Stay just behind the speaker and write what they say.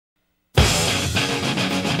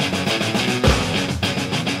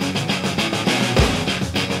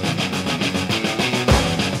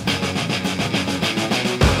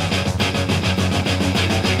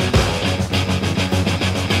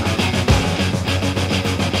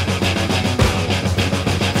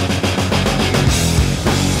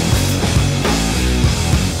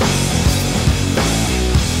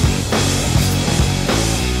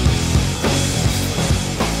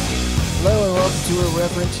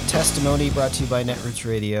to Testimony, brought to you by Netroots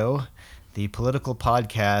Radio, the political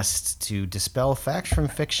podcast to dispel facts from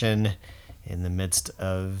fiction in the midst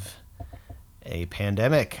of a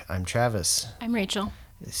pandemic. I'm Travis. I'm Rachel.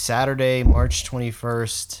 Saturday, March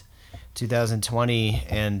 21st, 2020,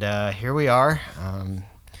 and here we are.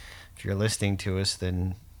 If you're listening to us,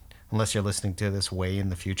 then unless you're listening to this way in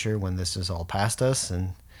the future when this is all past us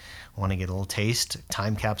and want to get a little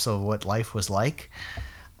time capsule of what life was like.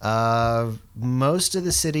 Most of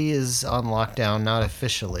the city is on lockdown, not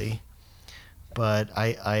officially, but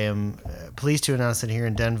I am pleased to announce that here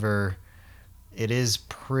in Denver, it is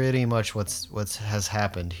pretty much what has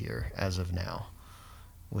happened here as of now,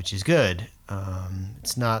 which is good.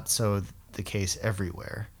 It's not so the case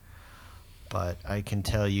everywhere, but I can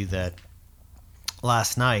tell you that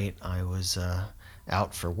last night I was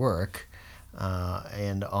out for work,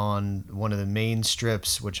 and on one of the main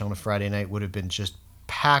strips, which on a Friday night would have been just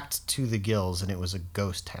packed to the gills, and it was a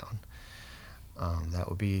ghost town. That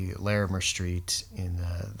would be Larimer Street in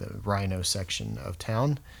the Rhino section of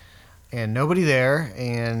town, and nobody there.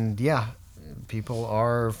 And yeah, people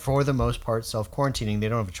are for the most part self-quarantining. They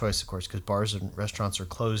don't have a choice, of course, because bars and restaurants are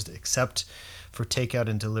closed except for takeout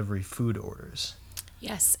and delivery food orders.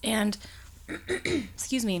 Yes, and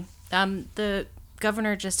excuse me, the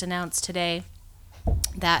governor just announced today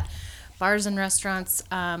that bars and restaurants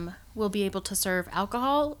will be able to serve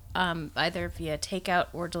alcohol either via takeout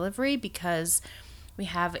or delivery, because we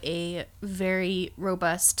have a very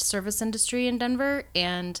robust service industry in Denver,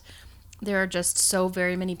 and there are just so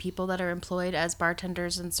very many people that are employed as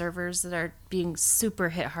bartenders and servers that are being super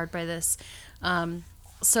hit hard by this.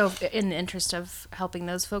 So in the interest of helping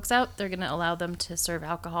those folks out, they're going to allow them to serve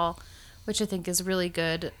alcohol, which I think is really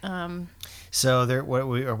good. So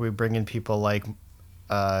are we bringing people like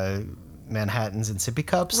Manhattans and sippy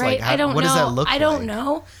cups? Right. Like, what does that look like? I don't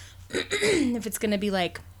know if it's going to be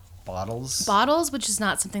like bottles, which is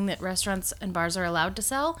not something that restaurants and bars are allowed to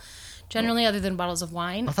sell generally, other than bottles of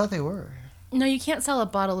wine. I thought they were. No, you can't sell a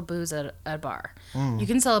bottle of booze at a bar. You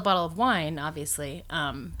can sell a bottle of wine, obviously,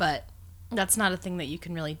 but that's not a thing that you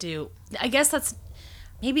can really do. I guess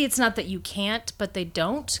maybe it's not that you can't, but they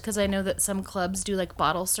don't, because I know that some clubs do like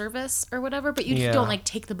bottle service or whatever, but you don't like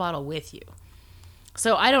take the bottle with you.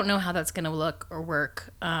 So I don't know how that's going to look or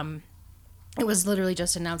work. It was literally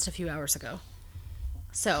just announced a few hours ago.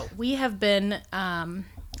 So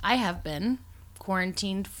I have been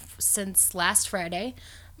quarantined since last Friday.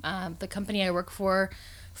 The company I work for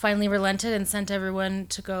finally relented and sent everyone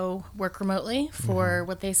to go work remotely for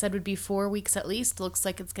what they said would be 4 weeks at least. Looks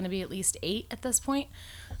like it's going to be at least 8 at this point,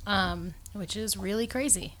 which is really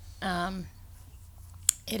crazy.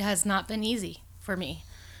 It has not been easy for me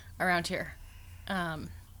around here. I'm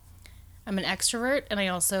an extrovert, and I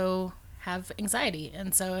also have anxiety,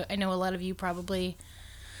 and so I know a lot of you probably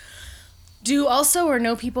do also, or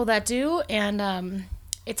know people that do, and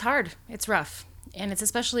it's hard. It's rough, and it's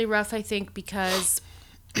especially rough, I think, because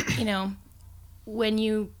when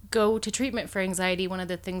you go to treatment for anxiety, one of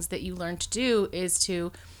the things that you learn to do is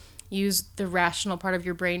to use the rational part of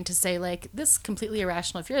your brain to say, like, this completely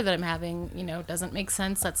irrational fear that I'm having, doesn't make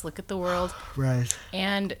sense. Let's look at the world. Right.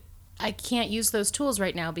 And I can't use those tools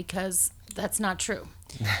right now because that's not true.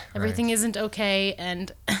 Everything isn't okay,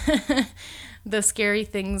 and the scary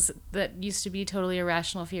things that used to be totally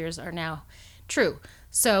irrational fears are now true.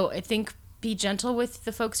 So I think be gentle with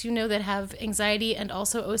the folks that have anxiety and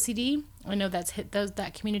also OCD. I know that's hit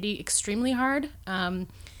that community extremely hard.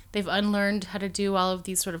 They've unlearned how to do all of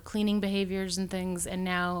these sort of cleaning behaviors and things, and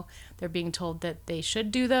now they're being told that they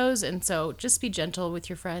should do those. And so just be gentle with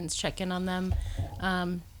your friends, check in on them,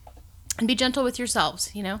 and be gentle with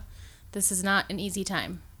yourselves. This is not an easy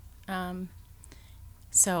time.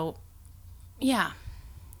 So, yeah.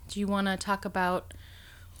 Do you want to talk about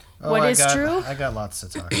what is true? I got lots to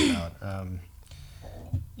talk about.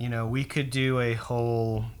 We could do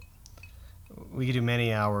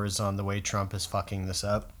many hours on the way Trump is fucking this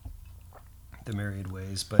up, the myriad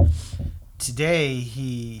ways. But today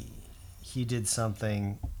he did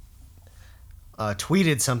something,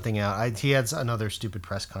 tweeted something out. He had another stupid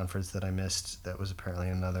press conference that I missed that was apparently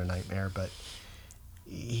another nightmare. But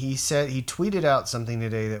he tweeted out something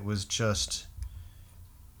today that was just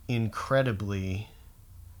incredibly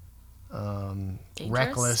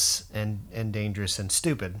reckless and dangerous and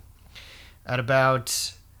stupid. At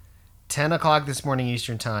about 10 o'clock this morning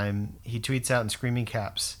Eastern time, he tweets out in screaming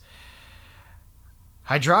caps,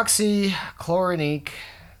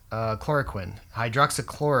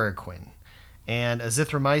 hydroxychloroquine, and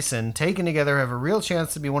azithromycin taken together have a real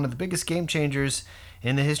chance to be one of the biggest game changers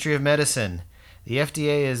in the history of medicine. The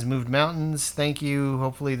FDA has moved mountains. Thank you.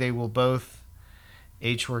 Hopefully they will both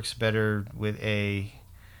H works better with A.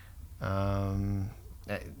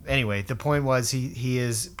 Anyway, the point was he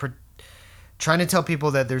is trying to tell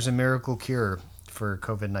people that there's a miracle cure for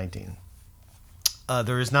COVID-19.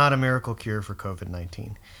 There is not a miracle cure for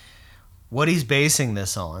COVID-19. What he's basing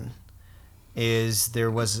this on is I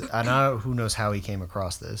don't know, who knows how he came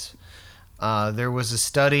across this. There was a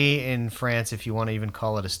study in France, if you want to even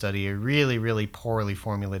call it a study, a really, really poorly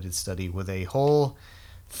formulated study with a whole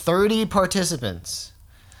 30 participants.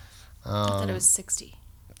 I thought it was 60.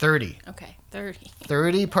 30. Okay, 30.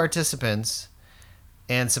 30 participants,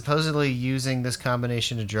 and supposedly using this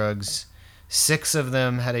combination of drugs, 6 of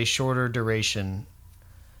them had a shorter duration,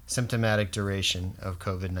 symptomatic duration of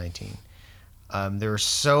COVID-19. There are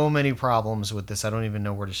so many problems with this, I don't even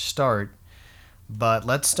know where to start. But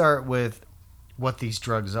let's start with what these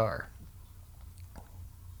drugs are.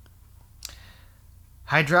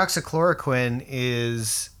 Hydroxychloroquine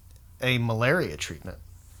is a malaria treatment.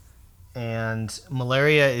 And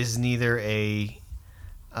malaria is neither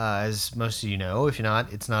as most of you know, if you're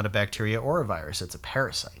not, it's not a bacteria or a virus, it's a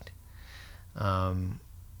parasite.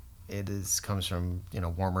 Comes from,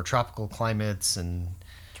 warmer tropical climates and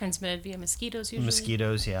Transmitted via mosquitoes usually.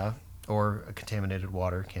 Mosquitoes, yeah. Or contaminated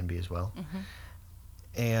water can be as well. Mm-hmm.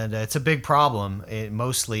 And it's a big problem,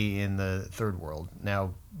 mostly in the third world.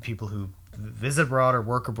 Now, people who visit abroad or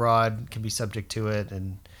work abroad can be subject to it,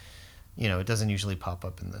 and it doesn't usually pop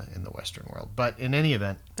up in the Western world. But in any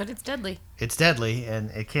event, but it's deadly. It's deadly, and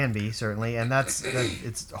it can be certainly, and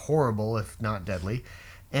it's horrible if not deadly.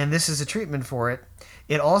 And this is a treatment for it.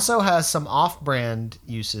 It also has some off-brand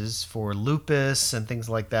uses for lupus and things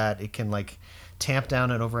like that. It can tamp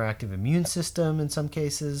down an overactive immune system in some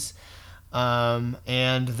cases.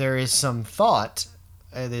 And there is some thought,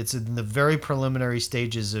 it's in the very preliminary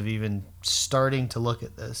stages of even starting to look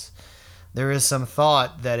at this. There is some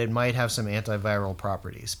thought that it might have some antiviral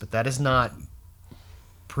properties, but that is not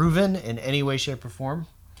proven in any way, shape, or form.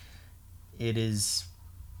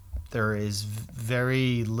 There is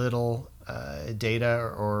very little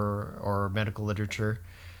data or medical literature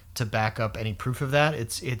to back up any proof of that.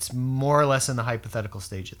 It's more or less in the hypothetical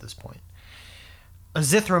stage at this point.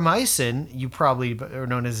 Azithromycin, you probably are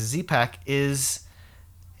known as a Z-Pak, is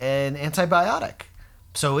an antibiotic.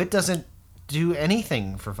 So it doesn't do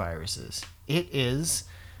anything for viruses. It is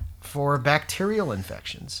for bacterial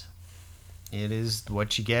infections. It is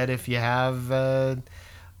what you get if you have a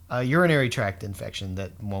urinary tract infection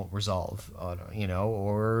that won't resolve,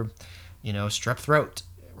 or strep throat,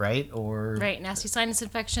 right? Or right, nasty sinus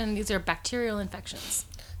infection. These are bacterial infections.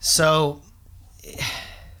 So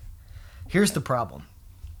here's the problem.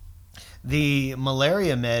 The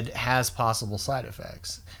malaria med has possible side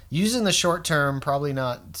effects. Used in the short term, probably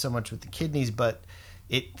not so much with the kidneys, but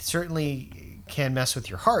it certainly can mess with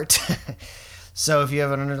your heart. So if you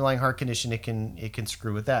have an underlying heart condition, it can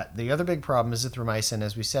screw with that. The other big problem is azithromycin,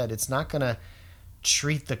 as we said, it's not going to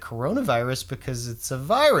treat the coronavirus because it's a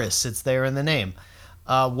virus. It's there in the name.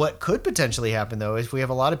 What could potentially happen, though, is if we have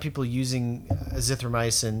a lot of people using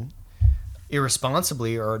azithromycin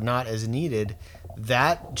irresponsibly or not as needed,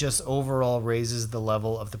 that just overall raises the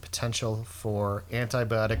level of the potential for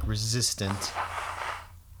antibiotic-resistant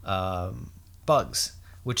bugs,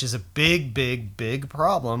 which is a big, big, big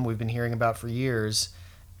problem we've been hearing about for years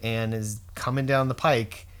and is coming down the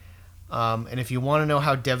pike. And if you want to know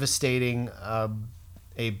how devastating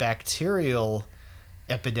a bacterial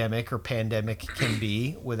epidemic or pandemic can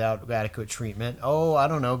be without adequate treatment, I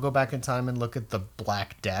don't know, go back in time and look at the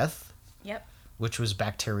Black Death. Yep. Which was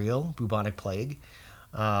bacterial, bubonic plague,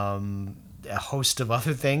 a host of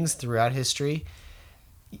other things throughout history.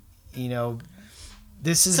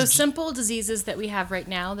 This is so simple diseases that we have right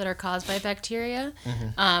now that are caused by bacteria.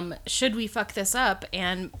 Mm-hmm. Should we fuck this up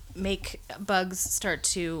and make bugs start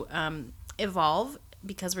to evolve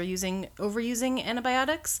because we're overusing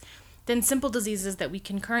antibiotics? Then simple diseases that we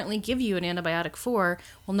can currently give you an antibiotic for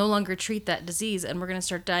will no longer treat that disease, and we're going to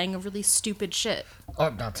start dying of really stupid shit. Oh,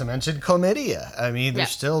 not to mention chlamydia. I mean, there's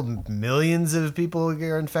still millions of people who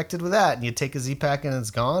are infected with that, and you take a Z-Pak and it's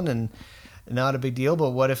gone, and not a big deal. But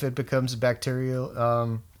what if it becomes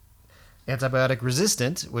bacterial antibiotic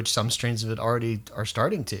resistant, which some strains of it already are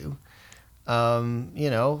starting to?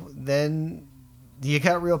 Then you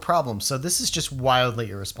got real problems. So this is just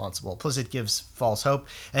wildly irresponsible. Plus, it gives false hope.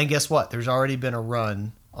 And guess what? There's already been a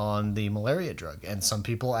run on the malaria drug, and some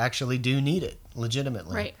people actually do need it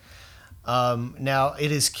legitimately. Right. Now,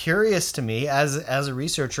 it is curious to me as a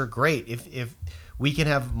researcher. Great if we can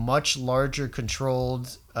have much larger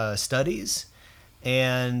controlled studies,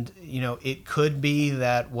 and it could be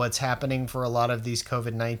that what's happening for a lot of these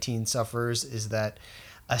COVID-19 sufferers is that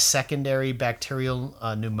a secondary bacterial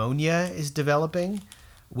pneumonia is developing,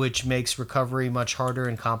 which makes recovery much harder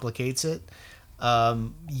and complicates it.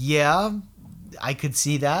 Yeah, I could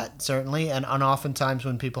see that, certainly. And oftentimes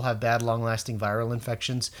when people have bad, long-lasting viral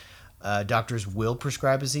infections, doctors will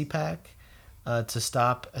prescribe a Z-Pak to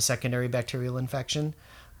stop a secondary bacterial infection.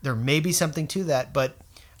 There may be something to that, but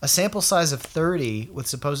a sample size of 30 with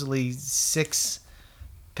supposedly 6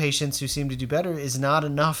 patients who seem to do better is not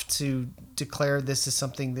enough to declare this is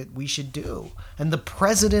something that we should do. And the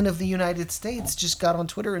president of the United States just got on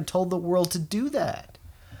Twitter and told the world to do that.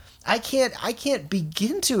 I can't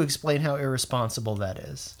begin to explain how irresponsible that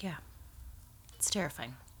is. Yeah. It's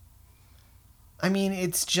terrifying. I mean,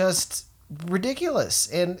 it's just ridiculous.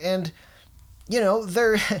 And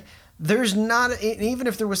there's not, even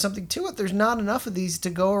if there was something to it, there's not enough of these to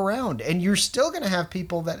go around. And you're still going to have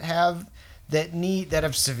people that have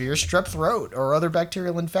severe strep throat or other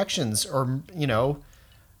bacterial infections or,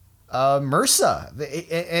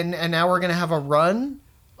 MRSA. And now we're going to have a run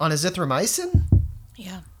on azithromycin?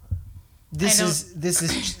 Yeah.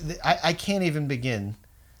 I can't even begin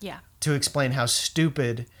Yeah. to explain how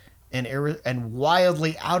stupid and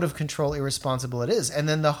wildly out of control irresponsible it is. And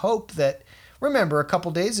then the hope that, remember a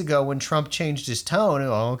couple days ago when Trump changed his tone,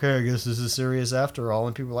 okay, I guess this is serious after all.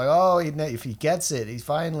 And people were like, oh, if he gets it, he's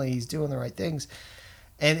doing the right things.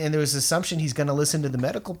 And there was this assumption he's going to listen to the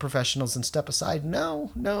medical professionals and step aside.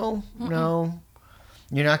 No. You're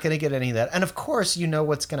not going to get any of that. And of course, you know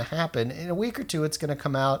what's going to happen. In a week or two, it's going to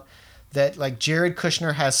come out that like Jared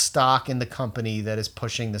Kushner has stock in the company that is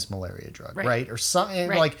pushing this malaria drug, right? Or something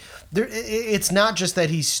like it's not just that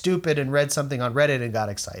he's stupid and read something on Reddit and got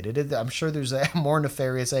excited. I'm sure there's a more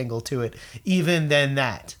nefarious angle to it, even than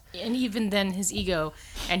that. And even then, his ego,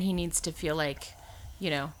 and he needs to feel like,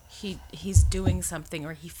 he's doing something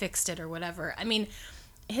or he fixed it or whatever. I mean,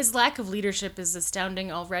 his lack of leadership is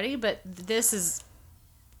astounding already, but this is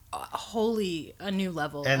wholly a new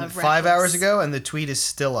level. And of 5 hours ago, and the tweet is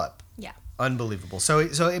still up. Yeah. Unbelievable. So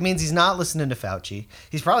it means he's not listening to Fauci.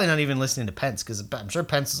 He's probably not even listening to Pence, because I'm sure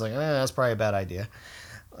Pence is like, that's probably a bad idea.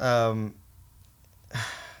 And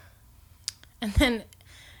then,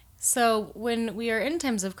 so when we are in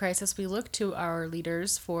times of crisis, we look to our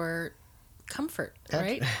leaders for comfort,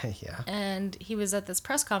 right? Yeah. And he was at this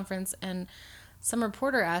press conference, and some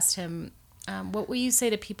reporter asked him, what will you say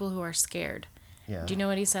to people who are scared? Yeah. Do you know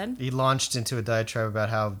what he said? He launched into a diatribe about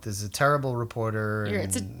how this is a terrible reporter.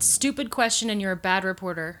 It's a stupid question and you're a bad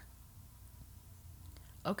reporter.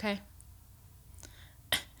 Okay.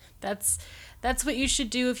 That's what you should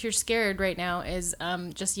do if you're scared right now is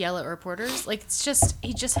just yell at reporters. Like,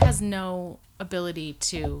 he just has no ability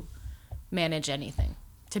to manage anything,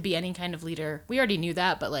 to be any kind of leader. We already knew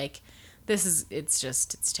that, but like,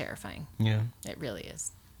 it's terrifying. Yeah. It really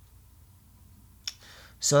is.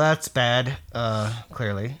 So that's bad,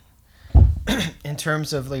 clearly. In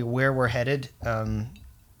terms of like where we're headed,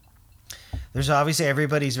 there's obviously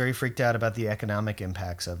everybody's very freaked out about the economic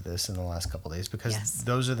impacts of this in the last couple of days, because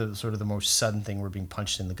those are the sort of the most sudden thing we're being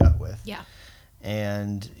punched in the gut with. Yeah.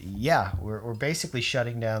 And yeah, we're basically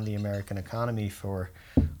shutting down the American economy for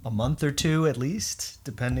a month or two at least,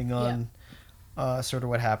 depending on sort of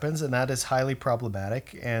what happens, and that is highly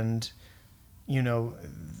problematic. And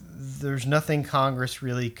there's nothing Congress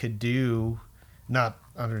really could do, not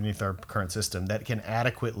underneath our current system, that can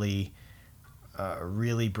adequately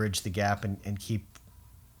really bridge the gap and keep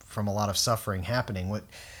from a lot of suffering happening.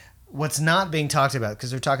 What's not being talked about,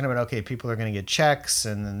 because they're talking about, okay, people are going to get checks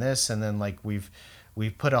and then this, and then like we've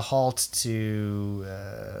put a halt to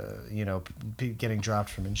getting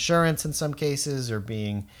dropped from insurance in some cases or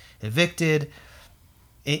being evicted,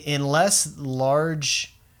 unless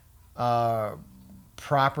large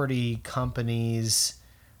property companies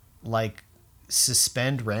like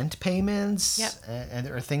suspend rent payments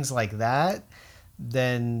or things like that,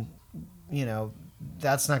 then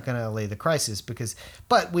that's not going to allay the crisis,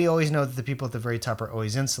 but we always know that the people at the very top are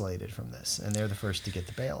always insulated from this, and they're the first to get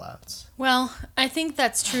the bailouts. Well, I think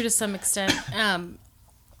that's true to some extent, and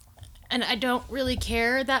I don't really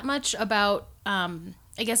care that much about. I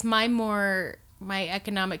guess my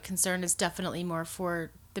economic concern is definitely more for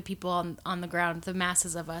the people on the ground, the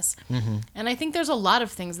masses of us. Mm-hmm. And I think there's a lot of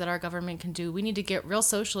things that our government can do. We need to get real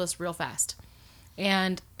socialist real fast.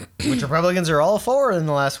 And which Republicans are all for in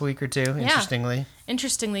the last week or two, interestingly.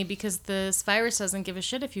 Interestingly, because this virus doesn't give a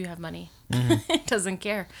shit if you have money. Mm-hmm. It doesn't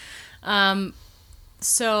care.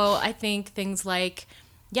 So I think things like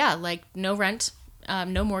no rent,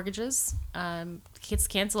 no mortgages, let's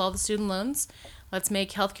cancel all the student loans. Let's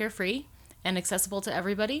make healthcare free and accessible to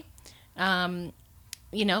everybody.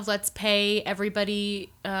 let's pay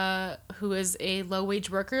everybody who is a low-wage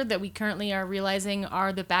worker that we currently are realizing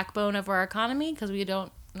are the backbone of our economy, because we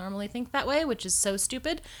don't normally think that way, which is so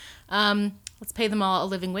stupid. Let's pay them all a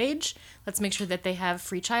living wage. Let's make sure that they have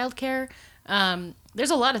free childcare.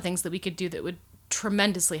 There's a lot of things that we could do that would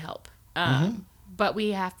tremendously help. But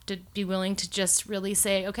we have to be willing to just really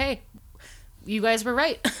say, okay, you guys were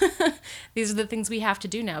right. These are the things we have to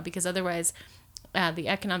do now, because otherwise the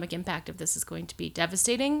economic impact of this is going to be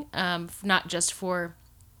devastating, not just for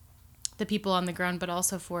the people on the ground, but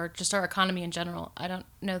also for just our economy in general. I don't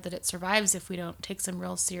know that it survives if we don't take some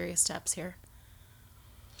real serious steps here.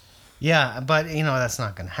 Yeah, but that's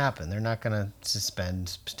not going to happen. They're not going to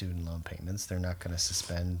suspend student loan payments. They're not going to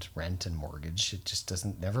suspend rent and mortgage. It just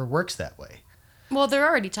never works that way. Well, they're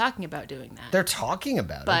already talking about doing that. They're talking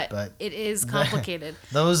about it, but it is complicated.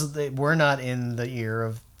 We're not in the ear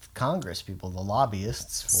of Congress people, the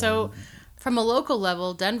lobbyists. So, from a local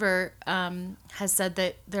level, Denver has said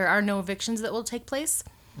that there are no evictions that will take place,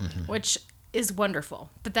 which is wonderful.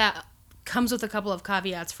 But that comes with a couple of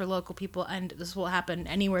caveats for local people, and this will happen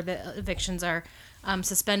anywhere that evictions are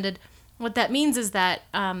suspended. What that means is that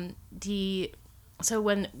when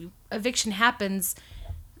eviction happens,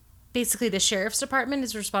 basically the sheriff's department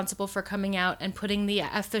is responsible for coming out and putting the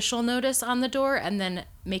official notice on the door and then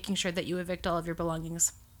making sure that you evict all of your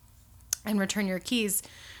belongings and return your keys.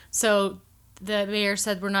 So the mayor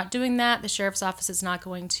said, we're not doing that. The sheriff's office is not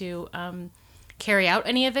going to carry out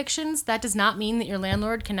any evictions. That does not mean that your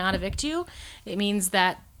landlord cannot evict you. It means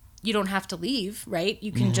that you don't have to leave, right?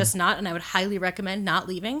 You can just not, and I would highly recommend not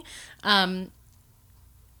leaving.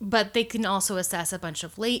 But they can also assess a bunch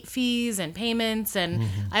of late fees and payments, and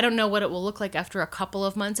I don't know what it will look like after a couple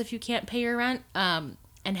of months if you can't pay your rent, and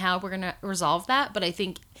how we're going to resolve that. But I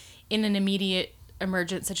think in an immediate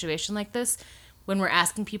emergent situation like this, when we're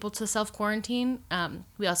asking people to self-quarantine,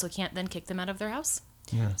 we also can't then kick them out of their house.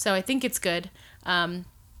 Yeah. So I think it's good. And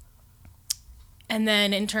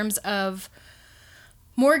then in terms of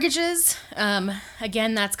mortgages,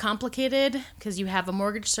 again, that's complicated because you have a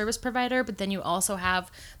mortgage service provider, but then you also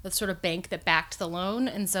have the sort of bank that backed the loan,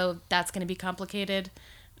 and so that's going to be complicated.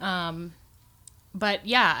 But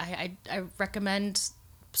yeah, I recommend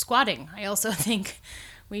squatting. I also think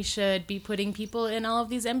we should be putting people in all of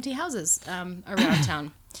these empty houses around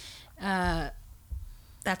town.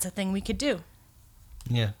 That's a thing we could do.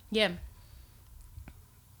 Yeah. Yeah.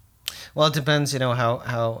 Well, it depends,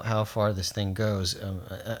 how far this thing goes.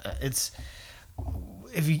 It's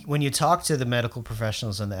when you talk to the medical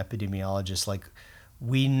professionals and the epidemiologists, like,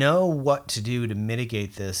 we know what to do to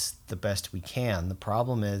mitigate this the best we can. The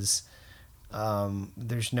problem is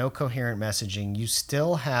there's no coherent messaging. You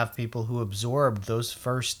still have people who absorbed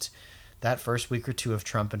that first week or two of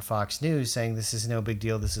Trump and Fox News saying this is no big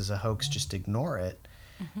deal, this is a hoax, just ignore it.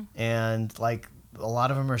 And a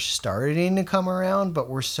lot of them are starting to come around, but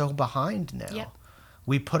we're so behind now. Yep.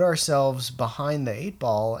 We put ourselves behind the 8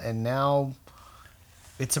 ball, and now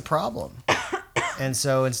it's a problem. And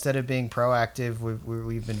so instead of being proactive,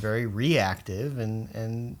 we've been very reactive,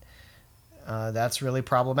 and that's really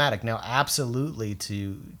problematic. Now, absolutely,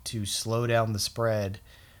 to slow down the spread,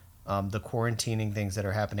 the quarantining things that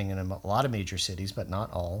are happening in a lot of major cities, but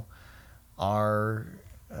not all, are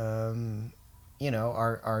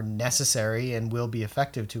necessary and will be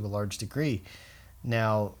effective to a large degree.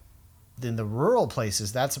 Now, in the rural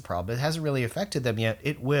places, that's a problem. It hasn't really affected them yet.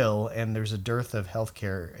 It will, and there's a dearth of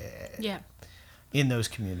healthcare in those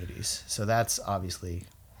communities. So that's obviously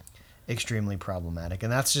extremely problematic,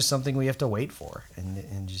 and that's just something we have to wait for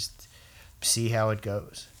and just see how it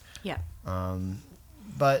goes. Yeah.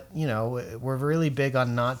 But, we're really big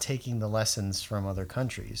on not taking the lessons from other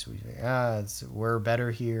countries. We think, we're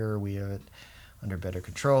better here. We have it under better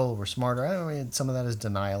control. We're smarter. Some of that is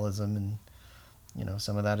denialism, and,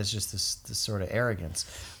 some of that is just this sort of arrogance.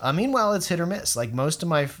 Meanwhile, it's hit or miss. Like, most of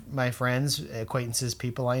my friends, acquaintances,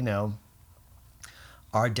 people I know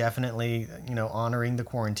are definitely, honoring the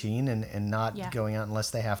quarantine and not going out unless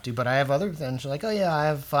they have to. But I have other friends who are like, oh, yeah, I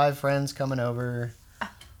have 5 friends coming over.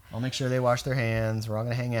 I'll make sure they wash their hands. We're all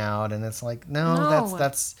going to hang out. And it's like, no.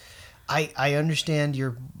 that's I understand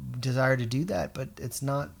your desire to do that, but it's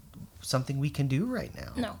not something we can do right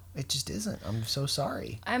now. No. It just isn't. I'm so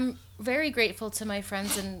sorry. I'm very grateful to my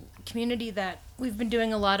friends and community that we've been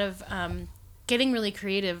doing a lot of getting really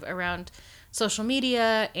creative around social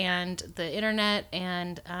media and the internet,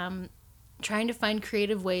 and trying to find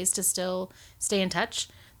creative ways to still stay in touch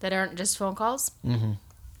that aren't just phone calls. Mm-hmm.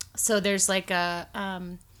 So there's a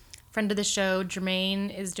friend of the show,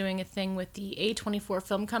 Jermaine, is doing a thing with the A24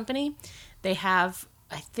 Film Company. They have,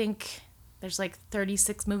 I think, There's like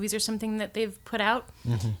 36 movies or something that they've put out,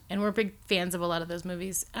 and we're big fans of a lot of those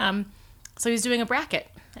movies. So he's doing a bracket,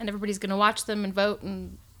 and everybody's going to watch them and vote,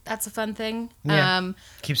 and that's a fun thing. Yeah.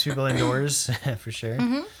 Keeps people indoors for sure.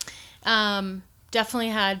 Definitely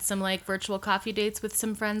had some like virtual coffee dates with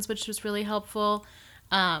some friends, which was really helpful.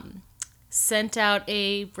 Sent out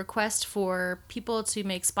a request for people to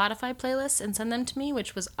make Spotify playlists and send them to me,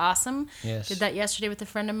 which was awesome. Yes. Did that yesterday with a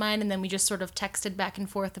friend of mine, and then we just sort of texted back and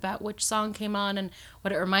forth about which song came on and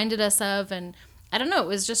what it reminded us of, and I don't know, it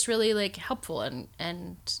was just really like helpful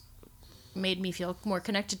and made me feel more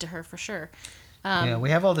connected to her for sure. Yeah,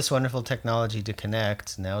 we have all this wonderful technology to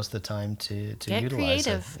connect. Now's the time to Get utilize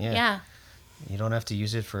creative. it. Yeah. You don't have to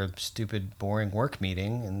use it for a stupid, boring work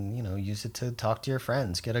meeting, and use it to talk to your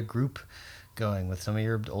friends. Get a group going with some of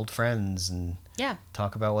your old friends, and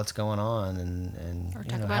talk about what's going on, and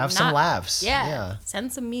have some laughs. Yeah.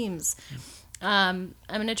 Send some memes. I'm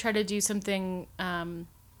gonna try to do something. I'm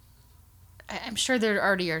sure there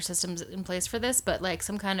already are systems in place for this, but like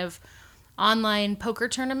some kind of online poker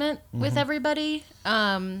tournament with everybody.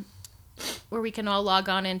 Where we can all log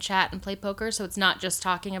on and chat and play poker, so it's not just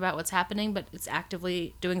talking about what's happening, but it's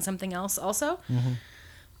actively doing something else also.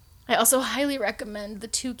 I also highly recommend the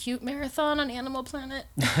Too Cute Marathon on Animal Planet.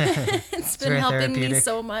 It's been helping me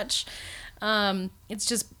so much. It's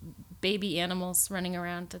just baby animals running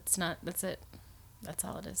around. That's it. That's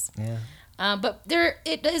all it is. Yeah. But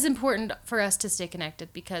it is important for us to stay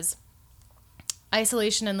connected, because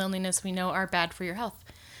isolation and loneliness, we know, are bad for your health.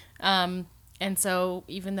 And so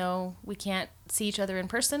even though we can't see each other in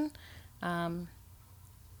person,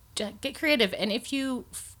 get creative. And if you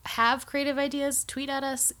have creative ideas, tweet at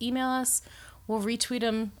us, email us. We'll retweet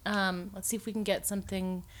them. Let's see if we can get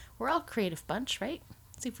something. We're all a creative bunch, right?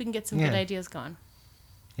 See if we can get some good ideas going.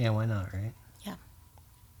 Yeah, why not, right? Yeah.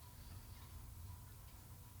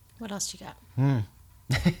 What else you got?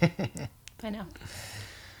 I know.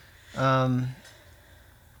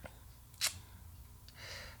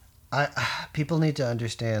 People need to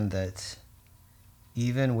understand that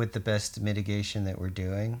even with the best mitigation that we're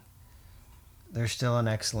doing, there's still an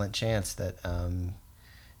excellent chance that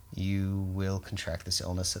you will contract this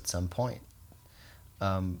illness at some point.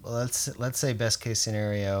 Let's say best case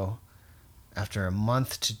scenario, after a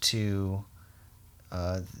month to two,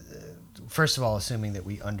 first of all, assuming that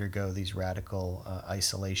we undergo these radical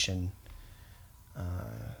isolation,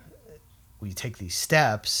 we take these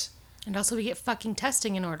steps. And also we get fucking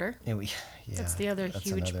testing in order. That's the other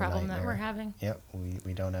huge problem that we're having. Yep,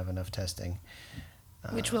 we don't have enough testing.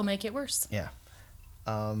 Which will make it worse. Yeah.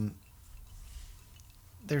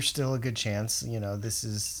 There's still a good chance,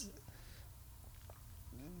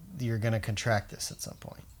 you're going to contract this at some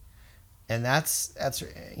point. And that's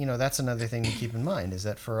another thing to keep in mind, is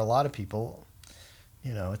that for a lot of people,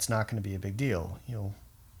 it's not going to be a big deal. You'll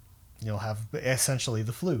have essentially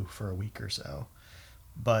the flu for a week or so.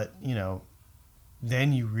 But,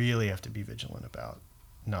 then you really have to be vigilant about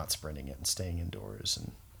not spreading it and staying indoors.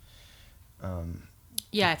 And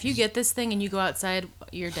if you get this thing and you go outside,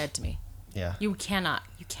 you're dead to me. Yeah. You cannot.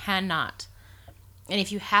 And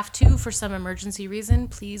if you have to, for some emergency reason,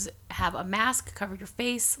 please have a mask, cover your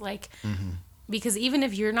face, because even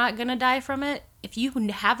if you're not going to die from it, if you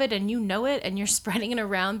have it and you know it and you're spreading it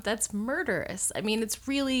around, that's murderous. I mean, it's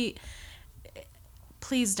really,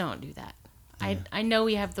 please don't do that. Yeah. I know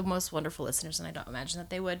we have the most wonderful listeners, and I don't imagine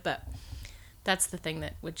that they would, but that's the thing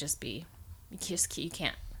that would just be, you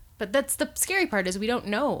can't. But that's the scary part, is we don't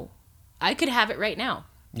know. I could have it right now.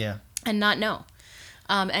 Yeah. And not know.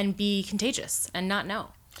 And be contagious and not know.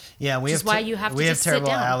 Yeah, we have terrible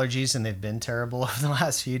allergies, and they've been terrible over the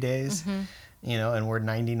last few days. And we're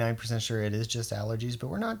 99% sure it is just allergies, but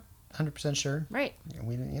we're not 100% sure. Right.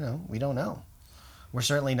 We don't know. We're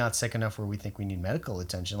certainly not sick enough where we think we need medical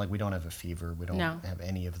attention. Like, we don't have a fever. We don't have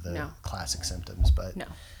any of the classic symptoms. But,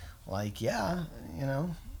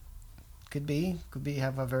 could be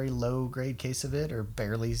have a very low grade case of it, or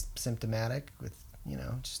barely symptomatic with,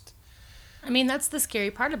 just... I mean, that's the scary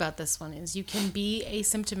part about this one, is you can be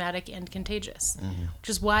asymptomatic and contagious, which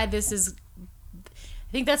is why this is...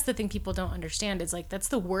 I think that's the thing people don't understand, is like, that's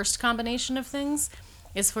the worst combination of things,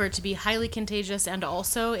 is for it to be highly contagious and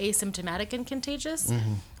also asymptomatic and contagious,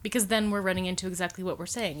 because then we're running into exactly what we're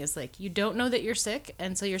saying, is like, you don't know that you're sick,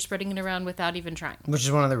 and so you're spreading it around without even trying. Which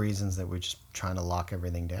is one of the reasons that we're just trying to lock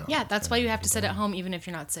everything down. Yeah, that's why you have to sit at home even if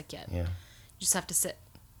you're not sick yet. Yeah. You just have to sit,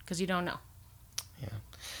 because you don't know. Yeah.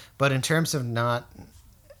 But in terms of not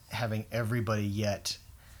having everybody yet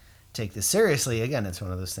take this seriously, again, it's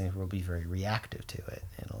one of those things where we'll be very reactive to it.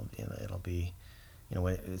 It'll be,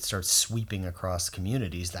 when it starts sweeping across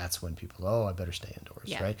communities, that's when people, I better stay indoors,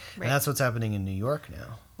 Yeah, right? right. And that's what's happening in New York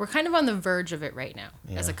now. We're kind of on the verge of it right now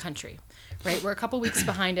as Yeah. a country, right? We're a couple weeks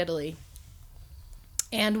behind Italy.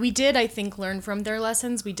 And we did, I think, learn from their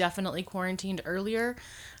lessons. We definitely quarantined earlier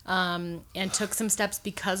and took some steps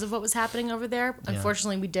because of what was happening over there. Yeah.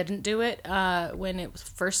 Unfortunately, we didn't do it when it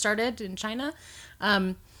first started in China.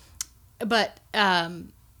 I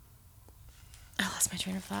lost my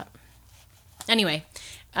train of thought. Anyway,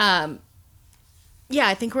 yeah,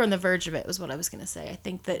 I think we're on the verge of it, was what I was going to say. I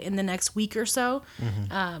think that in the next week or so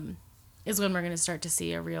is when we're going to start to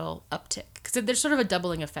see a real uptick. Because there's sort of a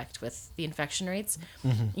doubling effect with the infection rates.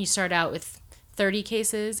 You start out with 30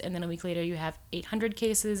 cases, and then a week later you have 800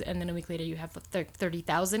 cases, and then a week later you have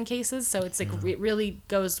 30,000 cases. So it's like it really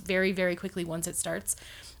goes very, very quickly once it starts.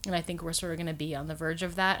 And I think we're sort of going to be on the verge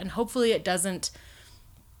of that. And hopefully it doesn't...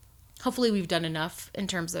 Hopefully we've done enough in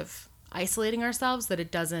terms of isolating ourselves that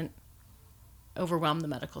it doesn't overwhelm the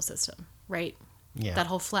medical system, right? Yeah. That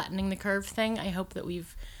whole flattening the curve thing, I hope that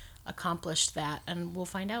we've accomplished that, and we'll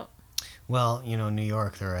find out. Well, New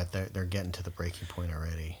York, they're getting to the breaking point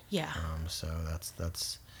already. Yeah. So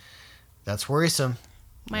that's worrisome.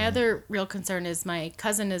 My other real concern is my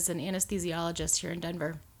cousin is an anesthesiologist here in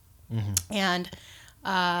Denver, and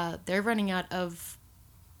they're running out of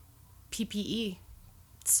PPE.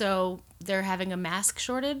 So they're having a mask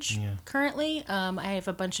shortage currently. I have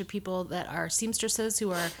a bunch of people that are seamstresses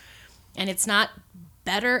who are, and it's not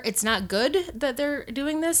good that they're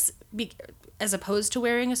doing this as opposed to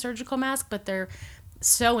wearing a surgical mask, but they're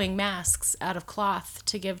sewing masks out of cloth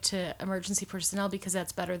to give to emergency personnel because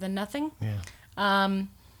that's better than nothing. Yeah.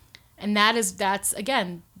 And that's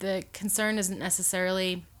again, the concern isn't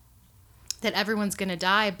necessarily that everyone's going to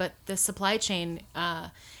die, but the supply chain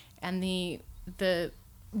and the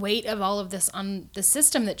weight of all of this on the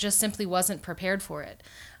system that just simply wasn't prepared for it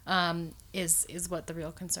is what the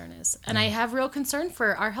real concern is. And I have real concern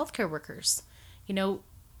for our healthcare workers.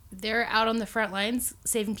 They're out on the front lines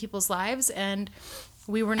saving people's lives, and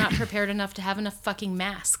we were not prepared enough to have enough fucking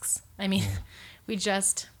masks. I mean, we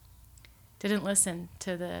just didn't listen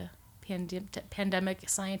to the pandemic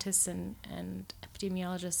scientists and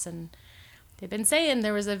epidemiologists, and they've been saying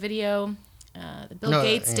there was a video that Bill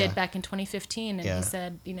Gates did back in 2015, and he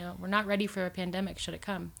said, we're not ready for a pandemic should it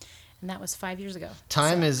come. And that was 5 years ago.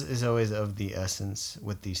 Time is always of the essence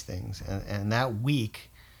with these things. And that week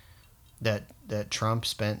that Trump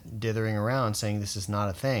spent dithering around saying this is not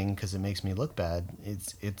a thing because it makes me look bad,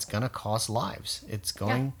 it's going to cost lives. It's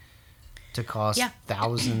going to cost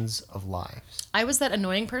thousands of lives. I was that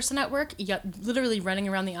annoying person at work, literally running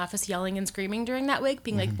around the office yelling and screaming during that week,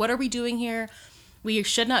 being like, what are we doing here? We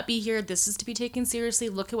should not be here. This is to be taken seriously.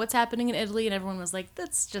 Look at what's happening in Italy. And everyone was like,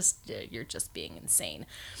 you're just being insane.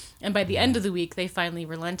 And by the end of the week, they finally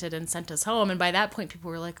relented and sent us home. And by that point,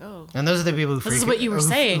 people were like, oh. And those are the people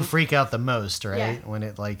who freak out the most, right? Yeah.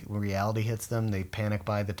 When reality hits them, they panic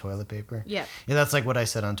buy the toilet paper. Yeah. That's like what I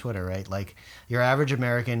said on Twitter, right? Like your average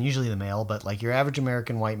American, usually the male, but like your average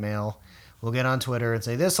American white male will get on Twitter and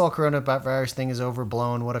say, this whole coronavirus thing is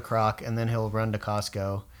overblown. What a crock. And then he'll run to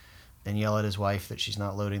Costco and yell at his wife that she's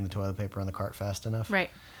not loading the toilet paper on the cart fast enough. Right.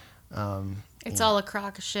 It's all a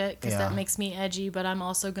crock of shit because that makes me edgy, but I'm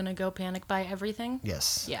also going to go panic buy everything.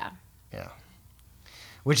 Yes. Yeah. Yeah.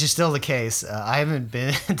 Which is still the case. I haven't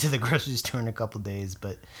been to the grocery store in a couple of days,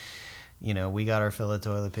 but, we got our fill of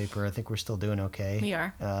toilet paper. I think we're still doing okay. We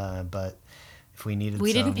are. But if we needed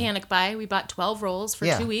We didn't panic buy. We bought 12 rolls for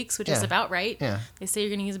 2 weeks, which is about right. Yeah. They say you're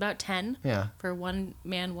going to use about 10 for one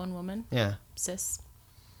man, one woman. Yeah. Cis.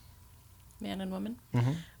 Man and woman.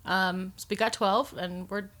 Mm-hmm. So we got 12, and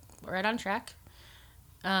we're right on track.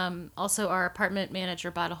 Also, our apartment manager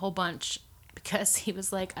bought a whole bunch because he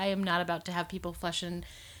was like, I am not about to have people flushing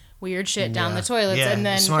weird shit down the toilets. Yeah, and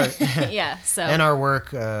then smart. So. And our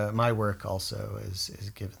work, my work also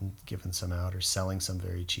is giving some out or selling some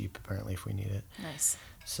very cheap, apparently, if we need it. Nice.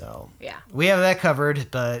 So yeah, we have that covered,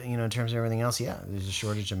 but in terms of everything else, there's a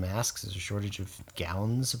shortage of masks, there's a shortage of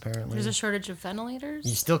gowns, apparently. There's a shortage of ventilators.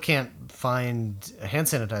 You still can't find a hand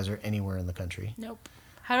sanitizer anywhere in the country. Nope.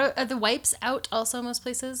 Are the wipes out also most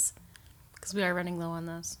places? Because we are running low on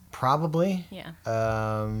those. Probably. Yeah.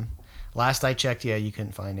 Last I checked, you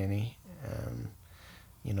couldn't find any.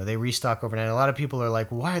 They restock overnight. A lot of people are like,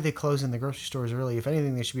 why are they closing the grocery stores early? If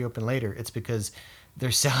anything, they should be open later. It's because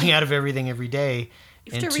they're selling out of everything every day.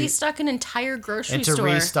 You have to restock an entire grocery store. And to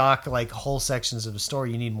restock like whole sections of a store,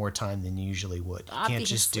 you need more time than you usually would. You Obviously. Can't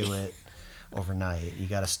just do it overnight. You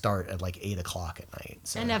got to start at like 8 o'clock at night.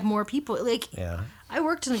 So. And have more people. I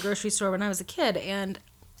worked in a grocery store when I was a kid, and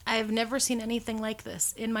I've never seen anything like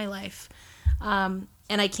this in my life. And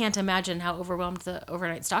I can't imagine how overwhelmed the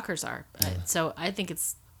overnight stalkers are. So I think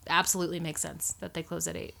it's absolutely makes sense that they close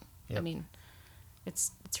at 8. Yep. I mean,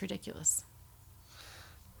 it's ridiculous.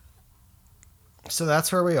 So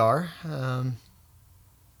that's where we are. I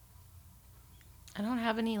don't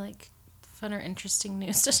have any like fun or interesting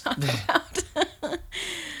news to talk about.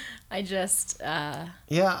 I just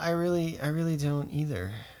Yeah, I really don't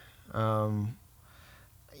either.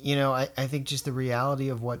 You know, I think just the reality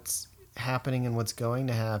of what's happening and what's going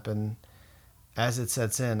to happen as it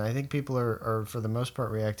sets in. I think people are for the most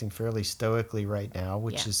part reacting fairly stoically right now,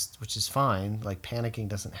 which is fine. Like panicking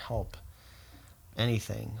doesn't help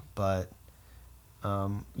anything, but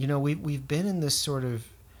you know, we've been in this sort of,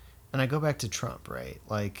 and I go back to Trump, right?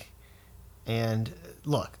 Like, and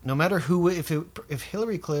look, no matter who, if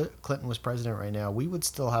Hillary Clinton was president right now, we would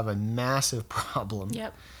still have a massive problem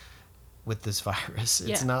Yep. with this virus.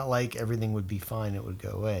 It's Yeah. not like everything would be fine; it would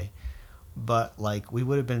go away. But like, we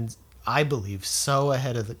would have been, I believe, so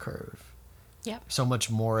ahead of the curve. Yep. So much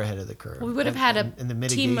more ahead of the curve. We would have had a and the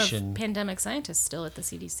team mitigation, of pandemic scientists still at the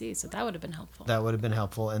CDC, so that would have been helpful. that would have been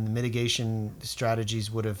helpful, and the mitigation strategies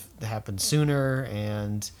would have happened sooner.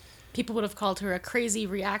 And People would have called her a crazy,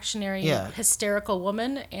 reactionary, Yeah. hysterical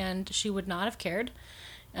woman, and she would not have cared.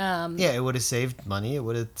 yeah, it would have saved money. It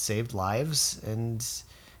would have saved lives, and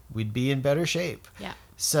we'd be in better shape. Yeah.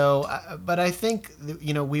 So, but I think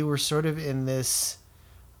you know, we were sort of in this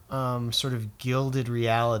sort of gilded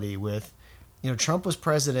reality with, you know, Trump was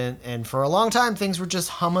president, and for a long time things were just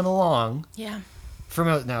humming along. Yeah.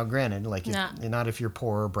 Now, granted, like not if you're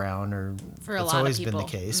poor or brown, or For a it's lot of always been the people.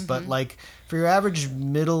 case, but like for your average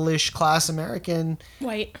middle-ish class American,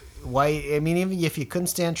 White. I mean, even if you couldn't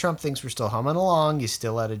stand Trump, things were still humming along. You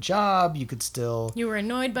still had a job. You could still. You were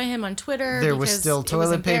annoyed by him on Twitter. There was because still it was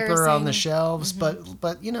toilet paper on the embarrassing. shelves,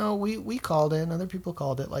 but you know, we called it, and other people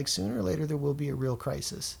called it. Like sooner or later, there will be a real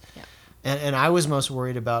crisis. Yeah. And I was most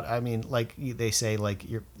worried about. I mean, like they say, like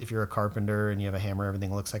if you're a carpenter and you have a hammer,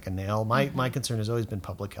 everything looks like a nail. My concern has always been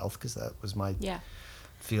public health, because that was my Yeah.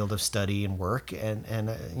 field of study and work,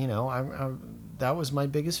 and you know, I that was my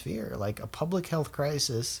biggest fear, like a public health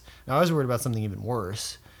crisis. Now, I was worried about something even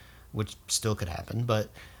worse, which still could happen, but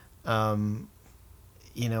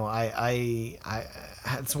you know, I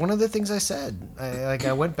it's one of the things I said.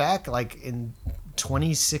 I went back like in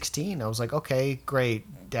 2016. I was like, okay, great,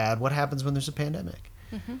 Dad, what happens when there's a pandemic?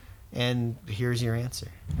 And here's your answer.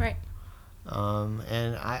 Right.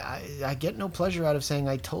 And I get no pleasure out of saying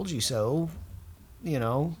I told you so, you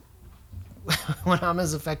know, when I'm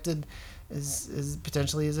as affected as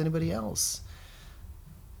potentially as anybody else.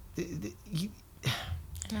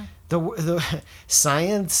 The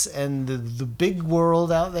science and the big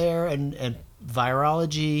world out there, and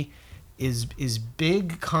virology is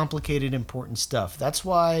big, complicated, important stuff. That's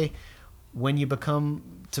why when you become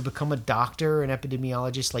a doctor, an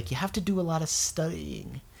epidemiologist, like, you have to do a lot of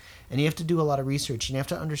studying, and you have to do a lot of research, and you have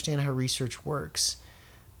to understand how research works.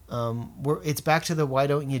 It's back to the why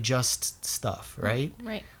don't you just stuff, right?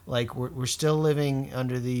 Right. Like, we're still living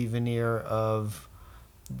under the veneer of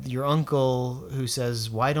your uncle who says,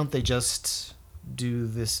 why don't they just do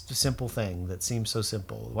this simple thing that seems so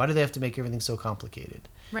simple? Why do they have to make everything so complicated?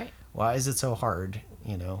 Right. Why is it so hard,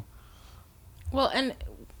 you know? Well, and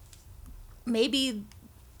maybe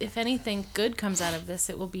if anything good comes out of this,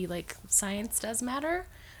 it will be like science does matter,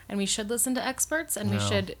 and we should listen to experts, and we No.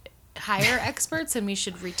 should hire experts, and we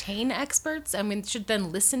should retain experts, and we should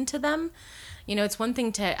then listen to them. You know, it's one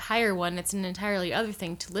thing to hire one, it's an entirely other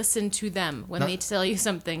thing to listen to them when they tell you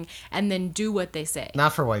something and then do what they say.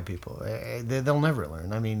 Not for white people. They'll never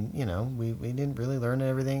learn. I mean, you know, we didn't really learn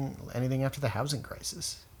anything after the housing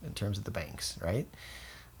crisis in terms of the banks, right?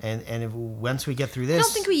 And once we get through this, I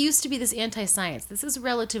don't think we used to be this anti-science. This is a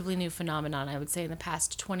relatively new phenomenon, I would say, in the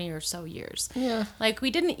past 20 or so years. Yeah. Like, we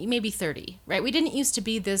didn't, maybe 30, right? We didn't used to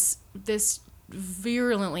be this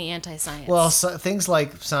virulently anti-science. Well, things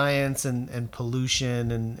like science and pollution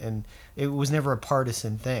and it was never a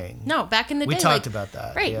partisan thing. No, back in the day. We talked about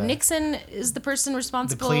that. Right. Yeah. Nixon is the person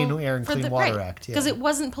responsible The Clean Air and for Clean the, Water right, Act, yeah. Because it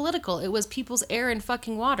wasn't political. It was people's air and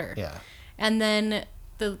fucking water. Yeah. And then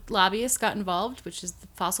the lobbyists got involved, which is the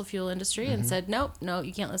fossil fuel industry, and said, nope, no,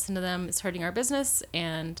 you can't listen to them. It's hurting our business,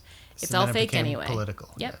 and it's So all then it fake became anyway.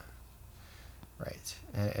 Political. Yep. Yeah. Right.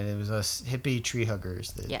 And it was us hippie tree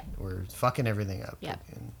huggers that Yeah. were fucking everything up. Yep.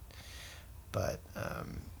 But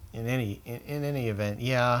in any event,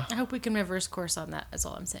 yeah. I hope we can reverse course on that. Is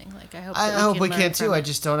all I'm saying. Like, I hope. I that hope we learn can too. from I it.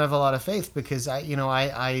 just don't have a lot of faith, because I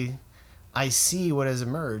see what has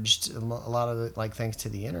emerged, a lot of it, like, thanks to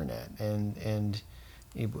the internet and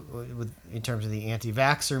in terms of the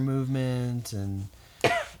anti-vaxxer movement, and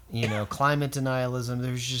climate denialism.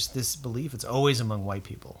 There's just this belief it's always among white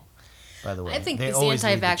people. By the way, I think they this always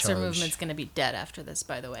lead the anti-vaxxer charge. movement's going to be dead after this,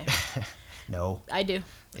 by the way. No, I do.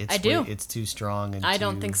 it's I do. It's too strong. And I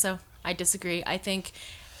don't think so. I disagree. I think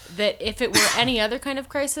that if it were any other kind of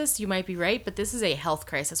crisis, you might be right, but this is a health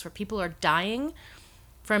crisis where people are dying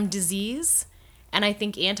from disease. And I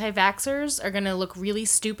think anti-vaxxers are going to look really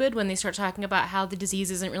stupid when they start talking about how the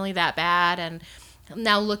disease isn't really that bad, and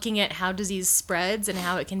now looking at how disease spreads and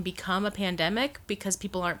how it can become a pandemic because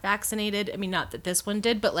people aren't vaccinated. I mean, not that this one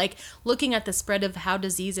did, but like looking at the spread of how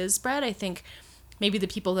disease is spread, I think maybe the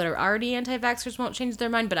people that are already anti-vaxxers won't change their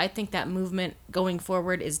mind, but I think that movement going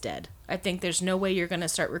forward is dead. I think there's no way you're going to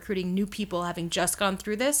start recruiting new people having just gone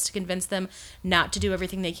through this to convince them not to do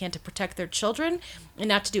everything they can to protect their children and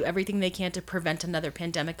not to do everything they can to prevent another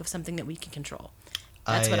pandemic of something that we can control.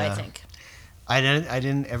 That's what I think. I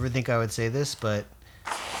didn't ever think I would say this, but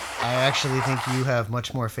I actually think you have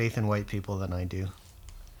much more faith in white people than I do.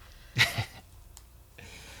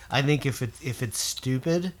 I think if it's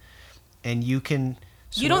stupid and you can...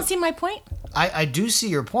 You don't see my point? I do see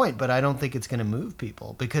your point, but I don't think it's going to move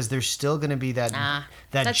people because there's still going to be that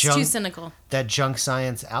that's junk, too cynical. That junk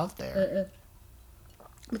science out there.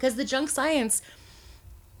 Because the junk science,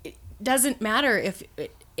 it doesn't matter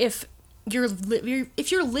if your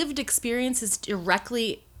lived experience is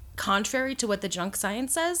directly contrary to what the junk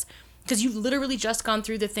science says, because you've literally just gone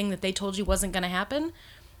through the thing that they told you wasn't going to happen,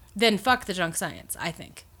 then fuck the junk science, I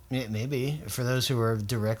think. Maybe. For those who are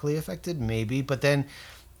directly affected, maybe. But then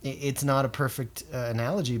it's not a perfect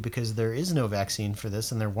analogy because there is no vaccine for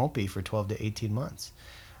this and there won't be for 12 to 18 months.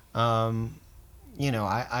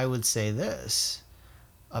 I would say this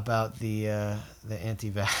about the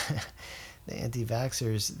anti-vaxxers.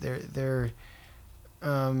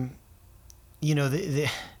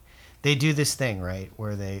 They do this thing, right,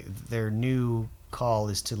 where their new call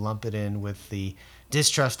is to lump it in with the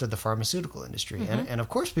distrust of the pharmaceutical industry. Mm-hmm. And of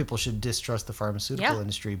course people should distrust the pharmaceutical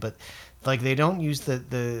industry, but like they don't use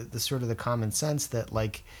the sort of the common sense that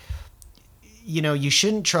like, you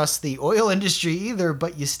shouldn't trust the oil industry either,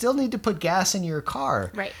 but you still need to put gas in your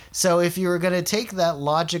car. Right. So if you were going to take that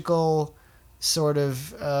logical sort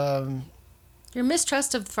of... your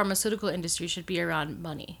mistrust of the pharmaceutical industry should be around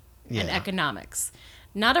money and economics.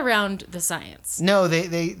 Not around the science. No,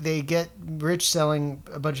 they get rich selling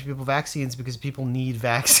a bunch of people vaccines because people need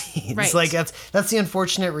vaccines. Right. Like that's the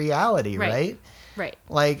unfortunate reality, right? Right.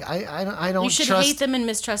 Like I don't. You should hate them and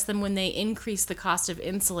mistrust them when they increase the cost of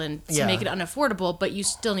insulin to make it unaffordable, but you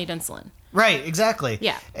still need insulin. Right. Exactly.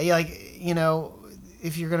 Yeah. Like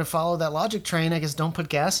if you're going to follow that logic train, I guess don't put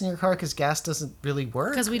gas in your car because gas doesn't really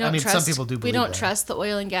work. Because we don't trust. Some people do believe we don't that. trust the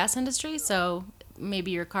oil and gas industry, so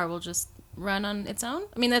maybe your car will just run on its own.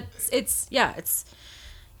 I mean, it's.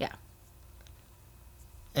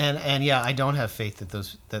 And I don't have faith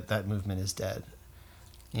that movement is dead.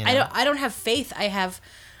 I don't have faith. I have.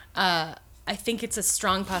 I think it's a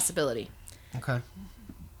strong possibility. Okay.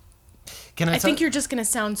 I think you're just gonna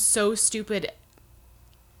sound so stupid.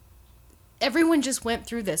 Everyone just went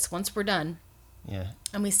through this once we're done. Yeah.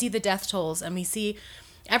 And we see the death tolls, and we see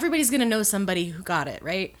everybody's gonna know somebody who got it,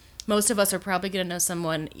 right? Most of us are probably going to know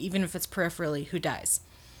someone, even if it's peripherally, who dies.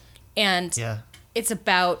 And it's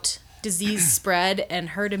about disease spread and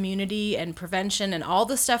herd immunity and prevention and all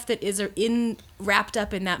the stuff that is wrapped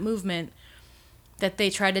up in that movement that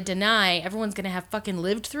they try to deny. Everyone's going to have fucking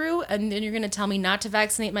lived through, and then you're going to tell me not to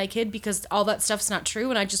vaccinate my kid because all that stuff's not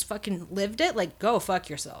true and I just fucking lived it? Like, go fuck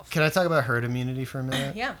yourself. Can I talk about herd immunity for a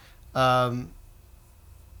minute? Yeah.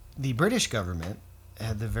 The British government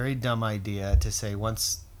had the very dumb idea to say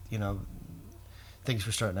once... things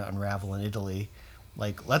were starting to unravel in Italy.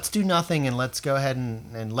 Like, let's do nothing and let's go ahead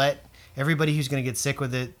and let everybody who's going to get sick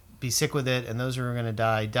with it be sick with it, and those who are going to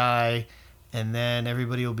die, and then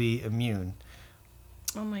everybody will be immune.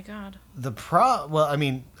 Oh my God. There's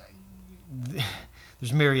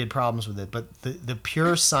myriad problems with it, but the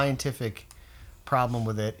pure scientific problem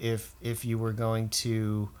with it, if you were going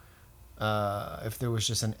to, if there was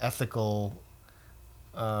just an ethical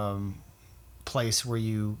place where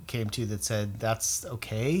you came to that said that's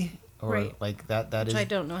okay, or like that Which is... I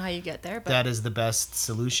don't know how you get there, but that is the best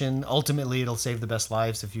solution. Ultimately, it'll save the best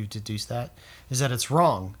lives if you deduce that, is that it's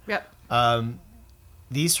wrong. Yep.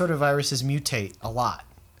 These sort of viruses mutate a lot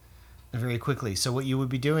very quickly. So what you would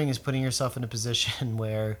be doing is putting yourself in a position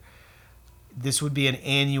where this would be an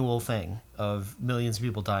annual thing of millions of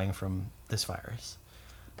people dying from this virus.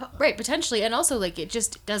 Right, potentially. And also, like, it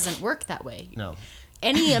just doesn't work that way. No.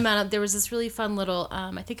 Any amount of... There was this really fun little...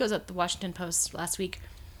 I think it was at the Washington Post last week.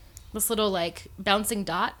 This little, like, bouncing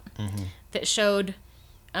dot that showed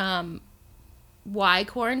why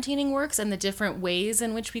quarantining works and the different ways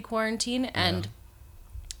in which we quarantine, and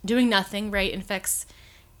doing nothing, right, infects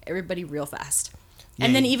everybody real fast. Yeah.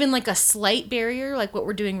 And then even like a slight barrier, like what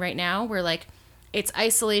we're doing right now, where like it's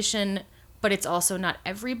isolation, but it's also not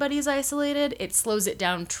everybody's isolated. It slows it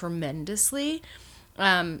down tremendously.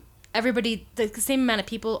 Everybody, the same amount of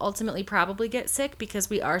people ultimately probably get sick because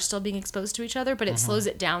we are still being exposed to each other, but it slows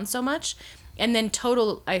it down so much. And then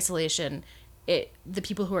total isolation, the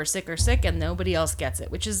people who are sick and nobody else gets it,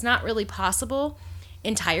 which is not really possible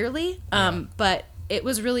entirely. But it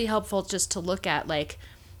was really helpful just to look at like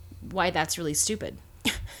why that's really stupid.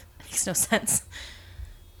 It makes no sense.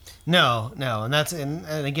 No,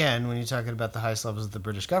 and again, when you're talking about the highest levels of the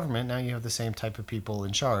British government, now you have the same type of people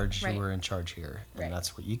in charge Right. who are in charge here, and Right.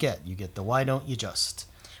 that's what you get. You get the why don't you just?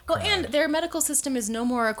 Well, crowd. and their medical system is no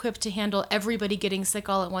more equipped to handle everybody getting sick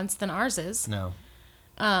all at once than ours is. No,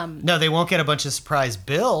 no, they won't get a bunch of surprise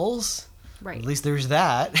bills. Right. At least there's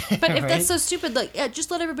that. But if right? that's so stupid, like, just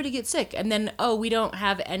let everybody get sick. And then, we don't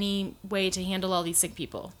have any way to handle all these sick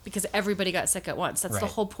people because everybody got sick at once. That's the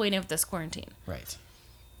Right. whole point of this quarantine. Right.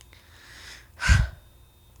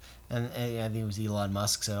 And I think it was Elon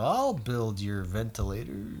Musk said, "I'll build your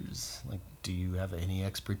ventilators." Like, do you have any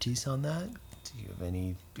expertise on that? Do you have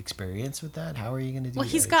any experience with that? How are you going to do that? Well,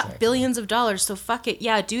 he's got exactly? billions of dollars, so fuck it.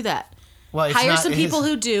 Yeah, do that. Well, it's Hire not- some it people is-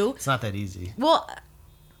 who do. It's not that easy Well,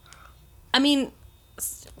 I mean,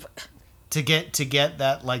 to get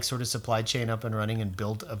that like sort of supply chain up and running and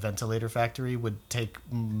build a ventilator factory would take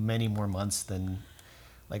many more months than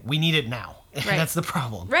like we need it now. Right. That's the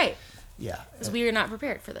problem. right. Yeah. Because we are not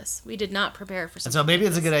prepared for this. We did not prepare for And something so maybe like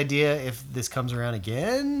it's a this. good idea if this comes around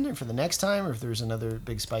again for the next time, or if there's another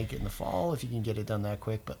big spike in the fall, if you can get it done that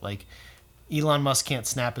quick. But like, Elon Musk can't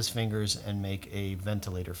snap his fingers and make a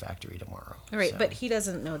ventilator factory tomorrow. Right, So- but he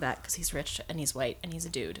doesn't know that because he's rich and he's white and he's a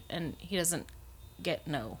dude and he doesn't get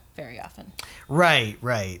no very often. right,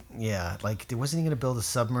 yeah. Like, wasn't he going to build a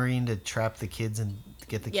submarine to trap the kids and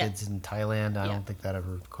get the Yeah. kids in Thailand? I Yeah. don't think that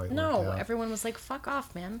ever quite No, worked out. everyone was like, fuck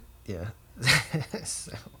off, man. Yeah.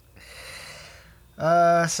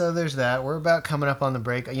 So there's that. We're about coming up on the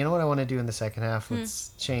break. You know what I want to do in the second half?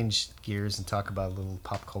 Let's change gears and talk about a little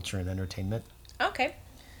pop culture and entertainment. Okay.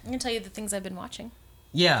 I'm going to tell you the things I've been watching.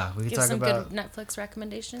 Yeah, we can Give talk some about good Netflix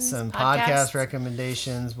recommendations. some podcasts. podcast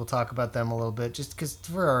recommendations. We'll talk about them a little bit, just because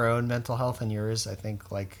for our own mental health and yours, I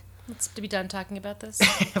think, like, Let's be done talking about this.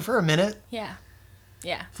 for a minute. Yeah.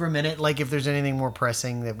 Yeah. For a minute, like if there's anything more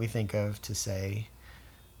pressing that we think of to say.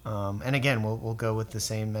 And again, we'll go with the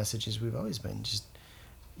same messages we've always been. Just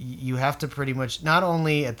you have to pretty much, not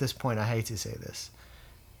only at this point, I hate to say this,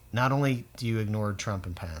 not only do you ignore Trump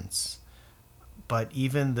and Pence, but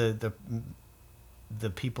even the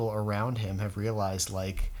people around him have realized,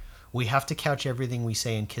 like, we have to couch everything we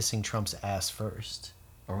say in kissing Trump's ass first,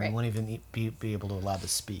 or Right. we won't even be able to allow to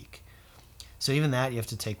speak. So even that you have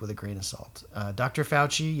to take with a grain of salt. Dr.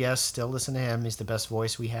 Fauci, yes, still listen to him. He's the best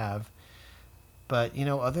voice we have. But,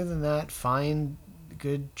 other than that, find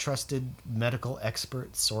good, trusted medical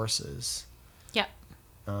expert sources. Yeah.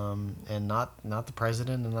 And not the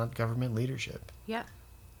president and not government leadership, Yeah.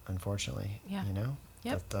 unfortunately. Yeah.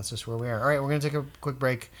 Yep. That's just where we are. All right, we're going to take a quick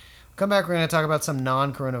break. Come back, we're going to talk about some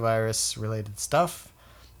non-coronavirus related stuff.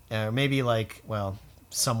 Maybe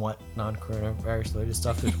somewhat non-coronavirus related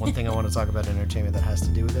stuff. There's one thing I want to talk about in entertainment that has to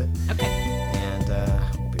do with it. Okay. And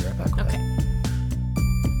we'll be right back with Okay. that.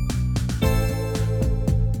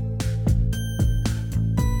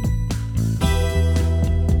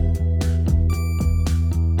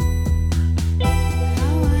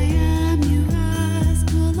 How I am, you ask.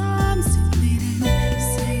 Well, I'm still bleeding.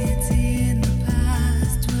 Say it's in the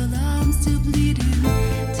past. Well, I'm still bleeding.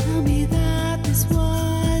 Tell me that this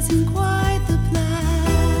wasn't quite the plan.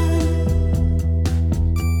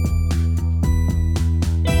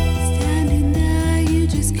 Standing there, you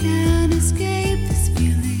just can't escape this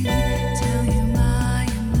feeling. Tell you my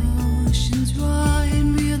emotions raw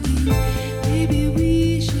and reeling. Maybe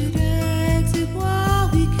we should exit while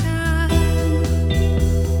we can.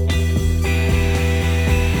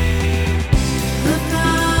 The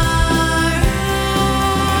fire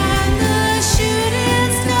and the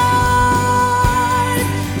shooting stars.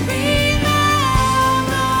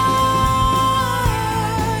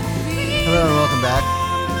 Hello and welcome back.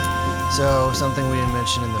 So, something we didn't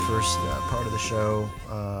mention in the first part of the show.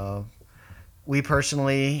 We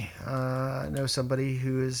personally know somebody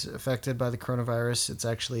who is affected by the coronavirus. It's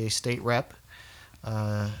actually a state rep,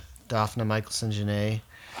 Daphne Michelson-Janae,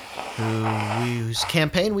 whose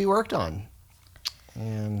campaign we worked on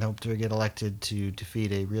and hope to get elected to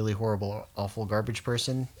defeat a really horrible, awful garbage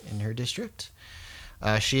person in her district.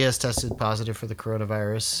 She has tested positive for the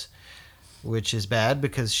coronavirus, which is bad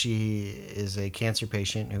because she is a cancer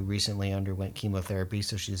patient who recently underwent chemotherapy,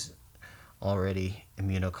 so she's already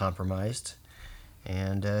immunocompromised.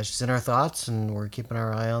 And she's in our thoughts, and we're keeping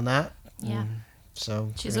our eye on that. Yeah.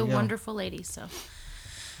 So She's there a you go. wonderful lady, so.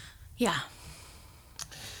 Yeah.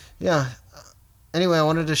 Yeah. Anyway, I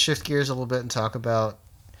wanted to shift gears a little bit and talk about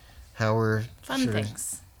how we're Fun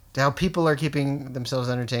things. how people are keeping themselves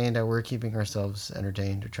entertained, how we're keeping ourselves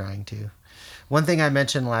entertained or trying to. One thing I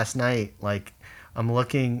mentioned last night, like I'm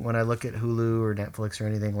looking when I look at Hulu or Netflix or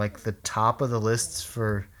anything, like the top of the lists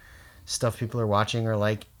for stuff people are watching are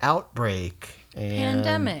like Outbreak and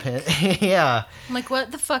Pandemic. yeah. I'm like,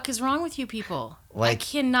 what the fuck is wrong with you people? I Like-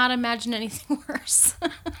 cannot imagine anything worse.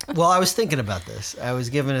 Well, I was thinking about this. I was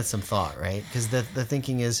giving it some thought, right? Because the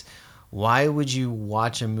thinking is, why would you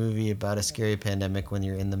watch a movie about a scary pandemic when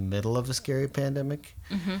you're in the middle of a scary pandemic?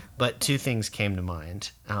 Mm-hmm. But two things came to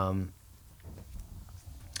mind.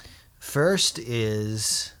 First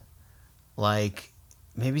is, like,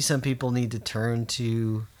 maybe some people need to turn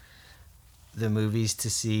to the movies to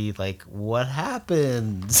see, like, what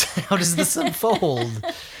happens? How does this unfold?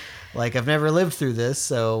 Like, I've never lived through this,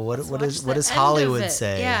 so what Watch does the end of Hollywood it.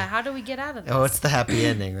 say? Yeah, how do we get out of this? Oh, it's the happy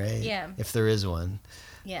ending, right? Yeah. If there is one.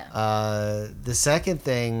 Yeah. The second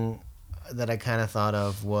thing that I kind of thought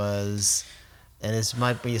of was, and this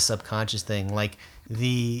might be a subconscious thing, like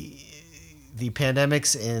the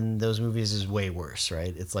pandemics in those movies is way worse,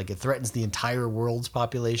 right? It's like it threatens the entire world's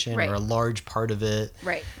population Right. or a large part of it,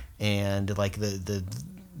 Right. and like the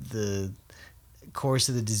course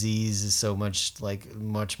of the disease is so much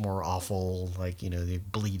more awful, like, you know, the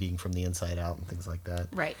bleeding from the inside out and things like that.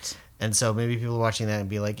 Right. And so maybe people watching that and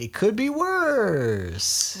be like, it could be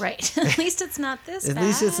worse. Right. At least it's not this At bad.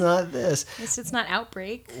 least it's not this. At least it's not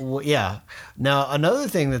Outbreak. Well, yeah. Now, another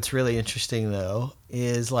thing that's really interesting, though,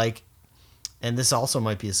 is like, and this also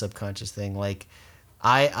might be a subconscious thing, like,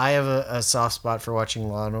 I have a soft spot for watching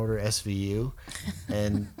Law and Order SVU,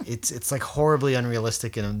 and it's like horribly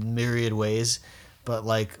unrealistic in a myriad ways, but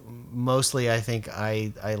like mostly I think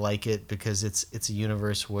I like it because it's a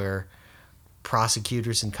universe where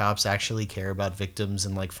prosecutors and cops actually care about victims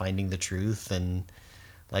and like finding the truth and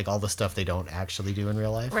like all the stuff they don't actually do in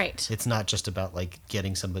real life. Right. It's not just about like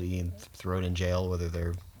getting somebody and thrown in jail whether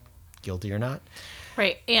they're guilty or not.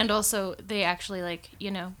 Right. And also, they actually, like,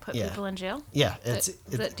 you know, put Yeah. people in jail Yeah,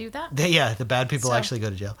 that do that. the bad people So- actually go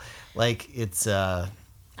to jail. Like it's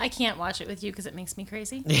I can't watch it with you because it makes me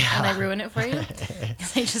crazy. Yeah. And I ruin it for you.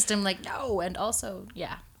 'Cause I just am like, no. And also,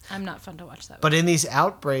 yeah, I'm not fun to watch that But with. in these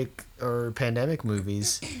outbreak or pandemic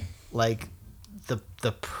movies, like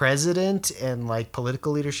the president and like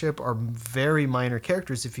political leadership are very minor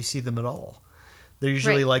characters if you see them at all. They're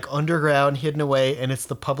usually Right. like underground, hidden away, and it's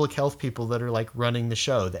the public health people that are like running the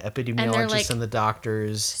show, the epidemiologists like- and the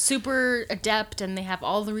doctors. Super adept, and they have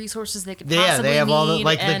all the resources they could Yeah, possibly they have all the need,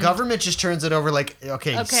 like the and government just turns it over like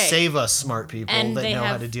okay, Okay. save us, smart people And that they know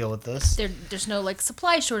how have- to deal with this. There's no like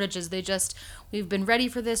supply shortages. We've been ready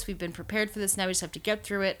for this. We've been prepared for this. Now we just have to get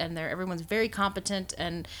through it. And everyone's very competent,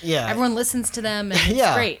 and Yeah. everyone listens to them. And it's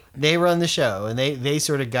Yeah, great. they run the show and they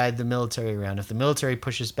sort of guide the military around. If the military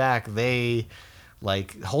pushes back, they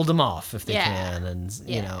like hold them off if they Yeah. can, and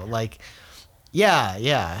you Yeah. know, like,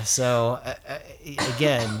 yeah. So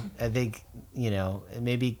again, I think, you know,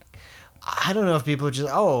 maybe I don't know if people are just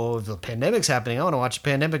the pandemic's happening, I want to watch a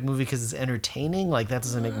pandemic movie because it's entertaining. Like that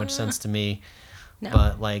doesn't make much sense to me. No.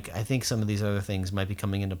 But like I think some of these other things might be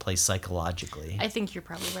coming into play psychologically. I think you're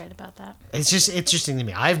probably right about that. It's just interesting to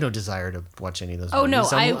me. I have no desire to watch any of those Oh no,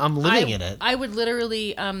 movies. I'm living in it. I would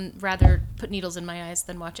literally rather put needles in my eyes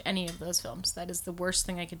than watch any of those films. That is the worst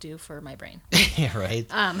thing I could do for my brain. Yeah, right.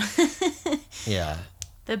 Yeah.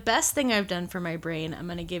 The best thing I've done for my brain, I'm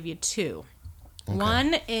going to give you two.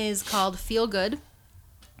 One is called Feel Good.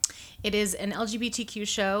 It is an LGBTQ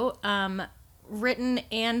show written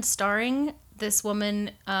and starring this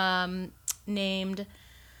woman named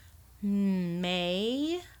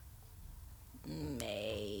May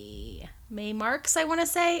Marks, I want to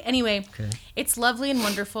say. Anyway, It's lovely and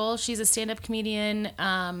wonderful. She's a stand-up comedian,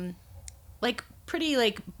 like pretty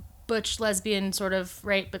like butch lesbian sort of,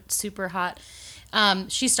 right, but super hot.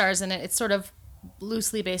 She stars in it. It's sort of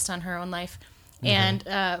loosely based on her own life, and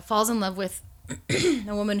falls in love with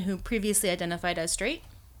a woman who previously identified as straight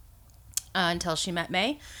until she met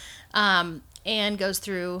May, and goes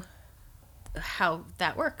through how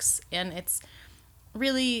that works. And it's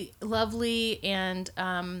really lovely, and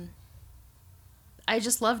I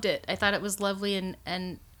just loved it. I thought it was lovely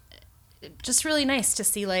and just really nice to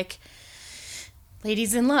see like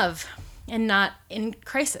ladies in love. and not in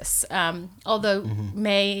crisis. Although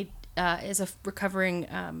May is a recovering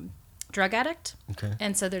drug addict, Okay.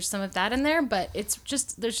 and so there's some of that in there. But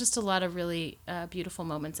there's just a lot of really beautiful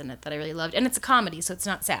moments in it that I really loved, and it's a comedy, so it's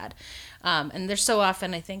not sad. And there's so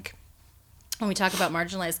often, I think, when we talk about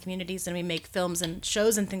marginalized communities and we make films and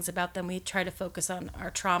shows and things about them, we try to focus on our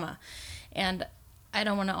trauma, and I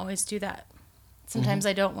don't want to always do that. Sometimes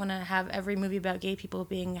I don't want to have every movie about gay people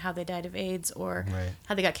being how they died of AIDS or Right.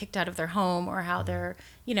 how they got kicked out of their home or how they're,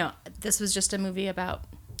 this was just a movie about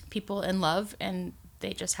people in love and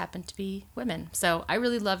they just happened to be women. So I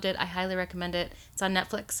really loved it. I highly recommend it. It's on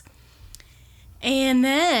Netflix. And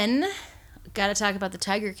then, got to talk about The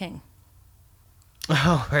Tiger King.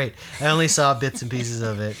 Oh, right. I only saw bits and pieces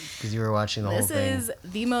of it because you were watching the whole This thing. is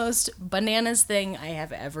the most bananas thing I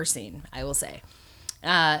have ever seen, I will say.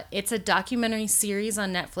 It's a documentary series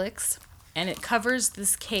on Netflix, and it covers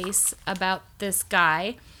this case about this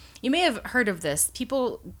guy. You may have heard of this.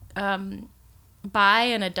 People buy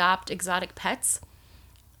and adopt exotic pets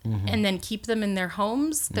and then keep them in their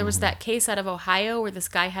homes. There was that case out of Ohio where this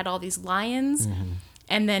guy had all these lions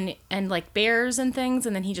and like bears and things,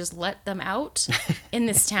 and then he just let them out in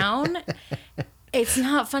this town. It's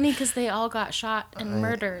not funny because they all got shot and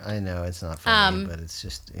murdered. I know it's not funny, but it's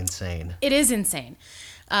just insane. It is insane.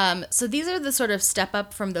 So these are the sort of step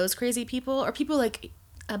up from those crazy people, or people like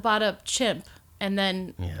I bought a chimp, and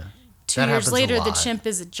then Yeah. 2 That years happens a later the lot. chimp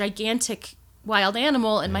is a gigantic wild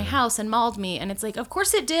animal in my house and mauled me, and it's like, of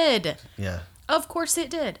course it did. Yeah. Of course it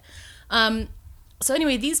did. So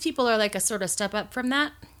anyway, these people are like a sort of step up from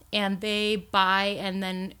that, and they buy and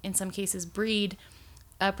then in some cases breed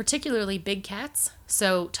particularly big cats.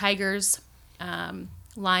 So tigers,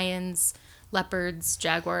 lions, leopards,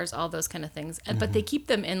 jaguars, all those kind of things. But they keep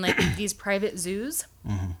them in like these private zoos.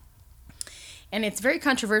 And it's very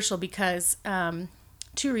controversial because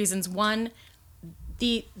two reasons. One,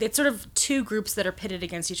 it's sort of two groups that are pitted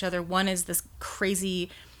against each other. One is this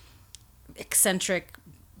crazy, eccentric,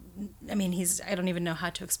 I mean, I don't even know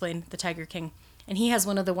how to explain the Tiger King. And he has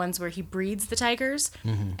one of the ones where he breeds the tigers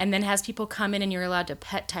and then has people come in and you're allowed to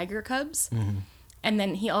pet tiger cubs. And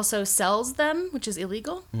then he also sells them, which is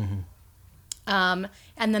illegal. And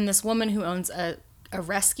then this woman who owns a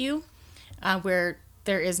rescue where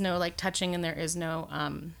there is no like touching and there is no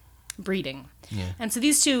breeding. Yeah. And so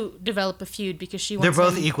these two develop a feud because she wants They're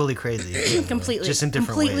both him- equally crazy. completely, Just in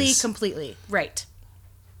different ways. completely, right.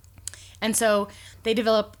 And so they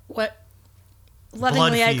develop what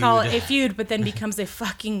lovingly I call it feud. a feud, but then becomes a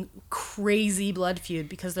fucking crazy blood feud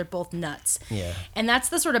because they're both nuts. Yeah. And that's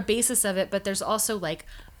the sort of basis of it, but there's also like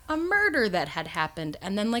a murder that had happened,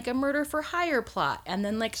 and then like a murder for hire plot, and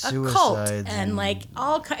then like a cult, Suicides and like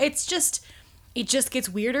it just gets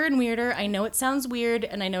weirder and weirder. I know it sounds weird,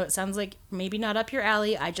 and I know it sounds like maybe not up your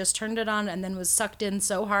alley. I just turned it on and then was sucked in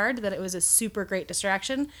so hard that it was a super great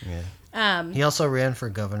distraction. Yeah. He also ran for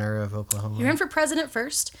governor of Oklahoma. He ran for president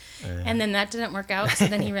first, and then that didn't work out. So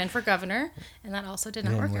then he ran for governor, and that also did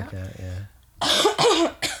not Didn't work out.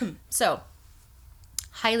 Yeah. So,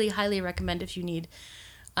 highly, highly recommend if you need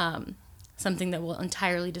something that will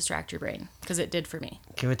entirely distract your brain, because it did for me.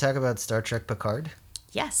 Can we talk about Star Trek Picard?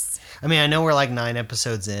 Yes. I mean, I know we're like 9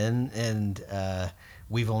 episodes in, and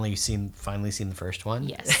we've only finally seen the first one.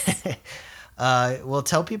 Yes. Well,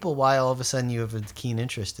 tell people why all of a sudden you have a keen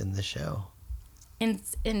interest in the show, In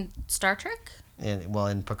Star Trek? and well,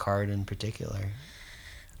 in Picard in particular.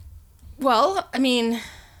 Well, I mean,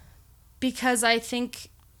 because I think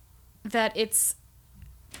that it's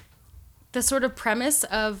the sort of premise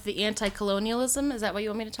of the anti-colonialism. Is that what you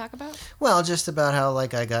want me to talk about? Well, just about how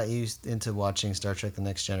like I got used into watching Star Trek: The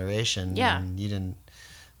Next Generation. Yeah. And you didn't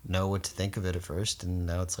know what to think of it at first, and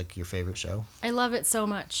now it's like your favorite show. I love it so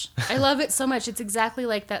much. I love it so much. It's exactly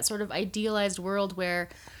like that sort of idealized world where,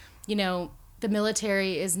 the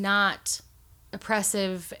military is not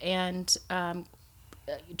oppressive and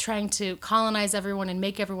trying to colonize everyone and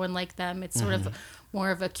make everyone like them. It's sort of more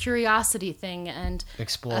of a curiosity thing and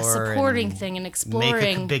Explore a supporting and thing and Make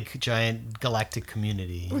exploring. a big giant galactic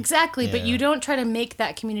community. Exactly, but Yeah. you don't try to make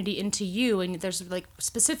that community into you, and there's like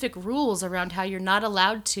specific rules around how you're not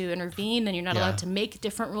allowed to intervene and you're not Yeah. allowed to make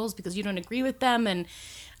different rules because you don't agree with them. And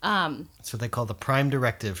That's what they call the Prime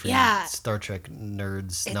Directive for Yeah. you Star Trek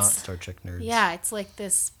nerds, not It's- Star Trek nerds. yeah, it's like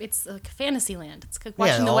this. It's like fantasy land. It's like Yeah,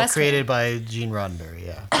 watching the all West created by Gene Roddenberry.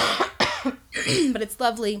 Yeah. but it's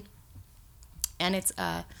lovely, and it's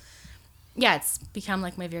it's become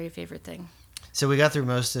like my very favorite thing. So we got through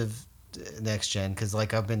most of Next Gen, because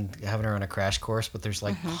like I've been having her on a crash course, but there's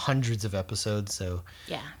like hundreds of episodes, so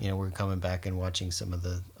Yeah. we're coming back and watching some of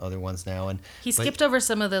the other ones now. And He but- skipped over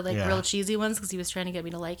some of the like Yeah. real cheesy ones because he was trying to get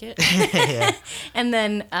me to like it. yeah. And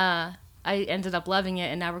then I ended up loving it,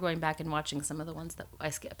 and now we're going back and watching some of the ones that I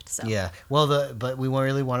skipped. So Yeah. Well, but we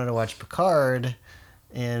really wanted to watch Picard,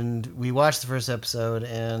 and we watched the first episode,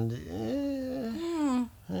 and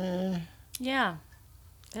yeah,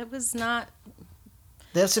 it was not.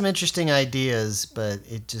 they have some interesting ideas, but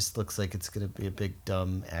it just looks like it's going to be a big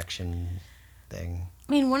dumb action thing.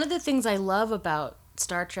 I mean, one of the things I love about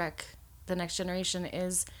Star Trek: The Next Generation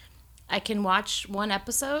is I can watch one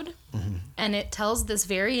episode, and it tells this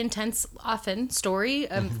very intense, often story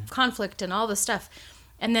of conflict and all this stuff,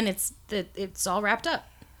 and then it's all wrapped up.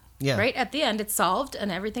 Yeah. Right at the end, it's solved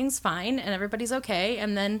and everything's fine and everybody's okay,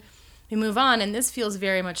 and then we move on. And this feels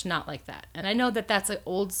very much not like that. And I know that that's an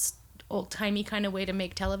old timey kind of way to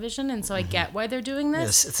make television, and so I get why they're doing this.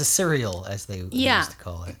 Yes, it's a serial, as they Yeah. used to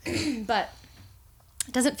call it. But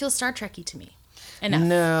it doesn't feel Star Trek-y to me enough.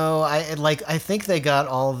 No, I think they got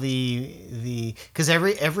all the because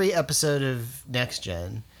every episode of Next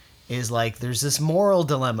Gen is like there's this moral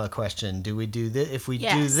dilemma question. Do we do this? If we do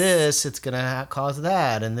Yes. this, it's gonna cause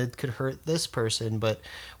that, and it could hurt this person. But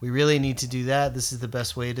we really need to do that. This is the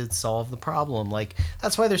best way to solve the problem. Like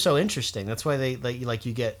that's why they're so interesting. That's why they like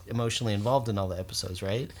you get emotionally involved in all the episodes,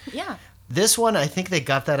 right? Yeah. This one, I think they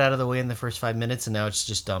got that out of the way in the first 5 minutes, and now it's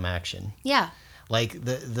just dumb action. Yeah. Like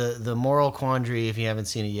the moral quandary, if you haven't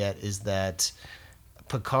seen it yet, is that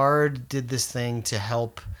Picard did this thing to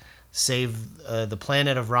help save the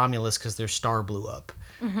planet of Romulus because their star blew up.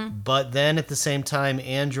 But then at the same time,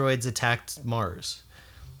 androids attacked Mars,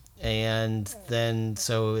 and then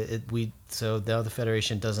so now the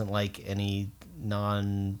Federation doesn't like any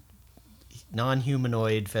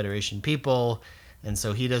non-humanoid Federation people. And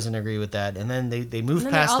so he doesn't agree with that, and then they move And then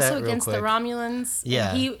they're past also that real against quick. the Romulans. And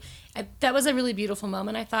Yeah. that was a really beautiful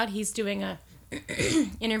moment. I thought he's doing a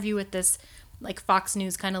interview with this like Fox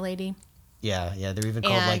News kind of lady. Yeah, they're even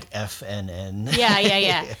called And- like FNN.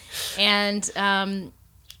 Yeah. And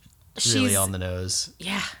she's Really on the nose.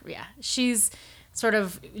 Yeah. She's sort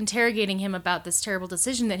of interrogating him about this terrible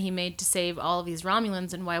decision that he made to save all of these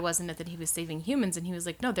Romulans, and why wasn't it that he was saving humans? And he was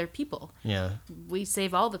like, no, they're people. Yeah. We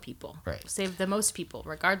save all the people. Right. Save the most people,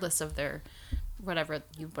 regardless of their whatever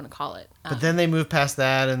you want to call it. But then they move past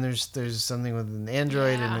that, and there's something with an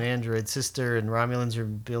android and Yeah. an android sister, and Romulans are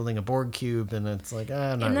building a Borg cube, and it's like,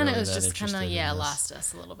 I'm not And then really it was that just kind of, interested in this. lost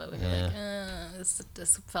us a little bit. We were like,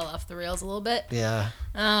 this fell off the rails a little bit. Yeah.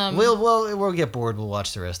 We'll get bored. We'll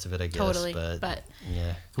watch the rest of it, I guess. Totally, But, but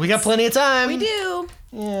yeah, we got plenty of time. we do.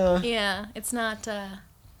 Yeah. Yeah, it's not.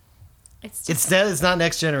 It's It's just, it's not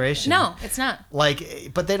Next Generation. no, it's not.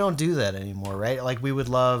 Like, but they don't do that anymore, right? Like, we would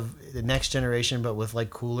love the Next Generation, but with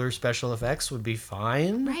like cooler special effects would be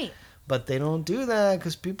fine. Right. But they don't do that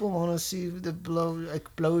because people want to see the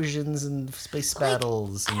explosions and space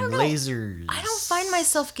battles I and don't know. lasers. I don't find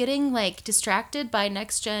myself getting like distracted by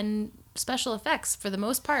next gen special effects for the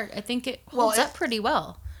most part. I think it holds up pretty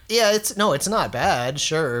well. Yeah, it's not bad,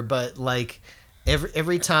 sure, but like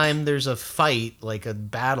every time there's a fight, like a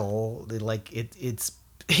battle, like it's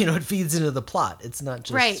it feeds into the plot. It's not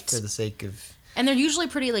just Right. for the sake of And they're usually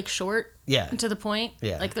pretty like short Yeah. and to the point.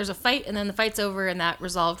 Yeah. Like there's a fight and then the fight's over and that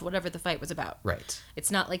resolved whatever the fight was about. right. It's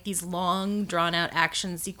not like these long drawn out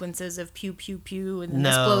action sequences of pew pew pew and then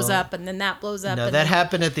this No. blows up and then that blows up. No, and that then,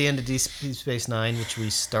 happened at the end of Deep Space Nine, which we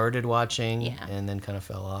started watching Yeah. and then kind of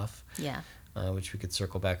fell off. Yeah. Which we could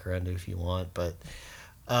circle back around to if you want, but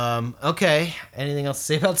okay. Anything else to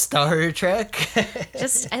say about Star Trek?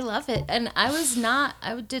 Just I love it. And I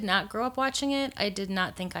did not grow up watching it. I did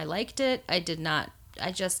not think I liked it. I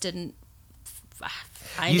just didn't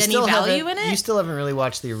find any value in it. You still haven't really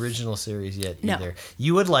watched the original series yet No. either.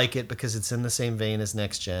 You would like it because it's in the same vein as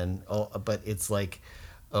Next Gen, but it's like,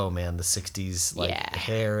 oh man, the 60s Yeah.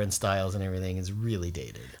 hair and styles and everything is really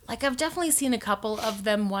dated. Like I've definitely seen a couple of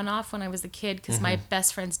them one-off when I was a kid because my Mm-hmm.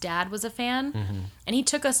 best friend's dad was a fan, and he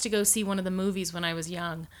took us to go see one of the movies when I was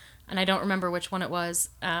young, and I don't remember which one it was.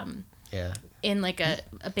 Yeah. In like a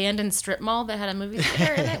abandoned strip mall that had a movie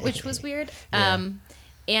theater in it, which was weird. Yeah.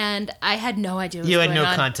 And I had no idea what was You had going no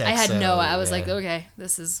on. context, I had no. so, I was yeah. like, okay,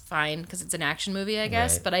 this is fine because it's an action movie, I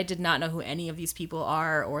guess. Right. But I did not know who any of these people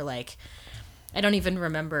are, or like, I don't even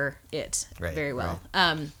remember it Right, very well.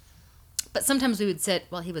 But sometimes we would sit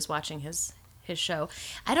while he was watching his show.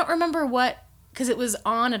 I don't remember what, because it was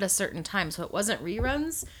on at a certain time, so it wasn't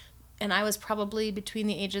reruns. And I was probably between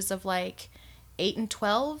the ages of like 8 and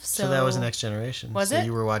 12. So that was Next Generation. Was so it?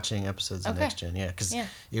 you were watching episodes of Okay. Next Gen, yeah, because Yeah.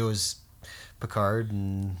 it was Picard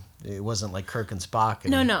and It wasn't like Kirk and Spock.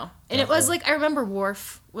 And, No. And it was like, I remember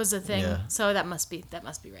Worf was a thing. Yeah. So that must be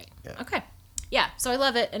right. Yeah. Okay. Yeah. So I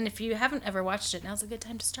love it. And if you haven't ever watched it, now's a good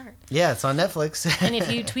time to start. Yeah, it's on Netflix. And if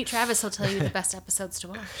you tweet Travis, he'll tell you the best episodes to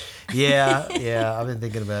watch. yeah. I've been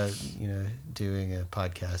thinking about, doing a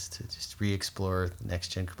podcast to just re-explore Next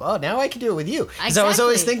Gen. Oh, now I can do it with you. Because I was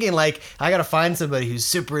always Exactly. thinking, like, I got to find somebody who's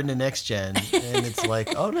super into Next Gen. And it's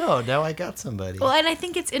like, oh, no, now I got somebody. Well, and I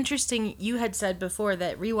think it's interesting. You had said before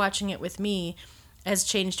that rewatching it with me has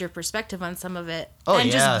changed your perspective on some of it. Oh, and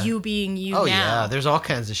yeah. just you being you Oh, now. yeah. There's all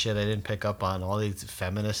kinds of shit I didn't pick up on. All these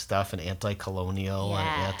feminist stuff and anti-colonial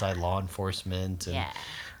Yeah. and anti-law enforcement. And, Yeah.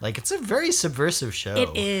 like, it's a very subversive show. It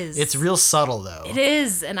is. It's real subtle, though. It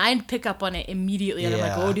is, and I'd pick up on it immediately, and I'm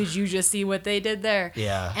Yeah. like, "Oh, did you just see what they did there?"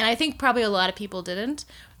 Yeah. And I think probably a lot of people didn't,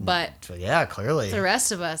 but So, yeah, clearly. the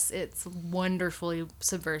rest of us, it's wonderfully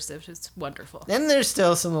subversive. It's wonderful. And there's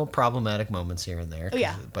still some little problematic moments here and there. Oh,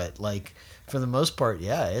 yeah. But, like, for the most part,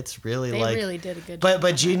 yeah, it's really They like... really did a good But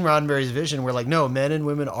job. Gene Roddenberry's vision, we're like, no, men and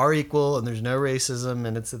women are equal, and there's no racism,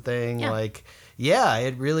 and it's a thing. Yeah. Like, yeah,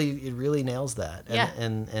 it really nails that.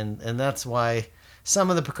 And, Yeah. and that's why some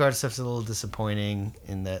of the Picard stuff's a little disappointing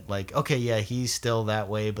in that, like, okay, yeah, he's still that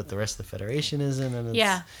way, but the rest of the Federation isn't. And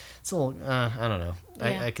it's a little, I don't know.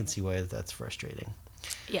 Yeah. I can see why that's frustrating.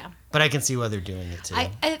 Yeah. But I can see why they're doing it too.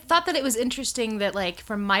 I thought that it was interesting that, like,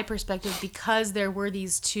 from my perspective, because there were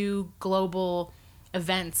these two global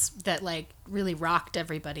events that, like, really rocked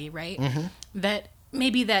everybody, right? Mm-hmm. That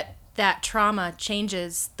maybe that trauma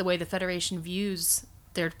changes the way the Federation views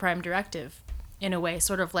their prime directive in a way,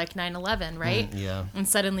 sort of like 9/11, right? yeah. And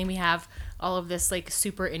suddenly we have all of this, like,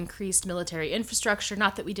 super increased military infrastructure.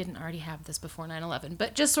 Not that we didn't already have this before 9/11,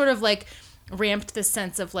 but just sort of, like, ramped the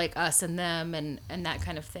sense of, like, us and them and that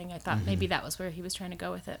kind of thing. I thought maybe that was where he was trying to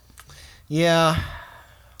go with it. Yeah.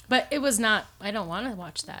 But it was not, I don't want to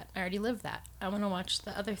watch that. I already lived that. I want to watch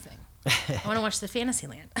the other thing. I want to watch the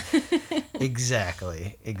Fantasyland.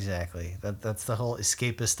 Exactly. That's the whole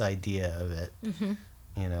escapist idea of it. Mm-hmm.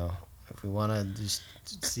 If we want to just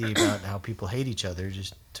see about how people hate each other,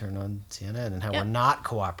 just turn on CNN and how Yep. we're not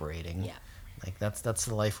cooperating. Yeah. Like that's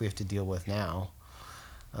the life we have to deal with now.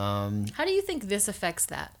 How do you think this affects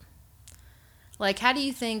that? Like, how do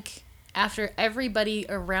you think after everybody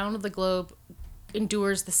around the globe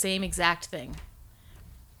endures the same exact thing?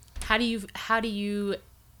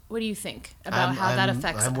 What do you think about how that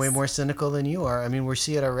affects I'm us? way more cynical than you are. I mean, we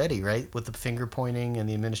see it already, right? With the finger pointing and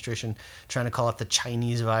the administration trying to call it the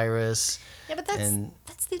Chinese virus. Yeah, but and-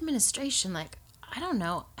 that's the administration. Like, I don't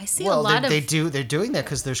know. I see Well, a lot they're of... doing that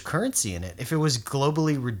because there's currency in it. If it was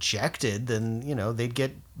globally rejected, then they'd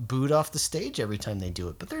get booed off the stage every time they do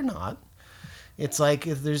it. But they're not. It's like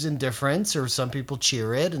if there's indifference or some people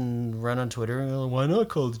cheer it and run on Twitter and go, why not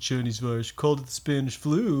call it the Chinese virus? Called it the Spanish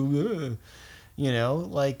flu.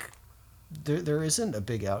 Like there isn't a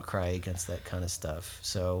big outcry against that kind of stuff.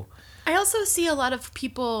 So I also see a lot of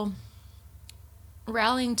people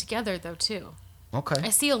rallying together, though, too. okay, I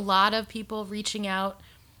see a lot of people reaching out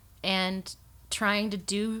and trying to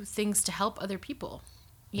do things to help other people,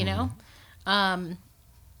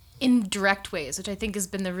 in direct ways, which I think has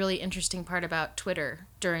been the really interesting part about Twitter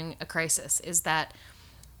during a crisis, is that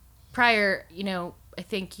prior, I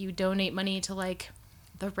think you donate money to, like,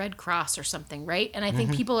 the Red Cross or something, right? And I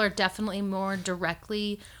think people are definitely more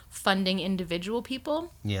directly funding individual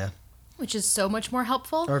people, yeah. which is so much more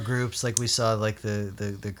helpful. Or groups like we saw, like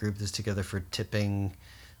the group that's together for tipping.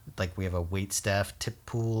 Like we have a wait staff tip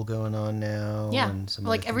pool going on now. Yeah, and some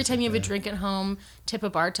like other every things time you have a that. drink at home, tip a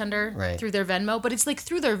bartender Right. through their Venmo, but it's like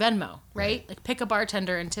through their Venmo, right? Like pick a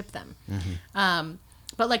bartender and tip them.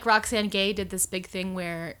 But like Roxane Gay did this big thing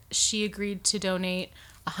where she agreed to donate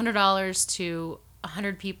 $100 to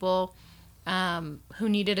 100 people who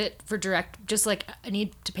needed it for direct, just like, I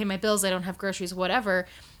need to pay my bills, I don't have groceries, whatever.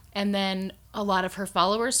 And then a lot of her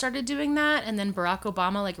followers started doing that, and then Barack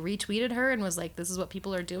Obama like retweeted her and was like, this is what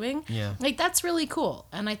people are doing. Yeah. Like, that's really cool.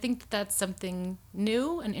 And I think that's something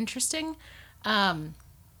new and interesting. I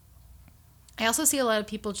also see a lot of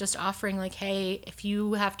people just offering, like, hey, if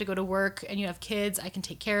you have to go to work and you have kids, I can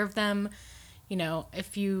take care of them.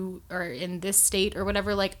 If you are in this state or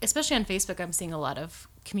whatever, like, especially on Facebook, I'm seeing a lot of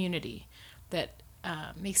community that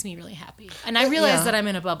makes me really happy. And I realize Yeah. that I'm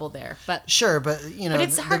in a bubble there, but Sure, but But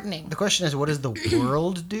it's heartening. The question is, what does the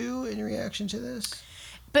world do in reaction to this?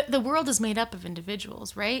 the world is made up of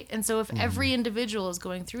individuals, right? And so if every individual is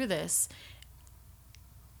going through this,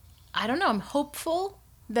 I don't know, I'm hopeful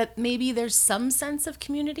that maybe there's some sense of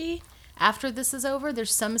community after this is over.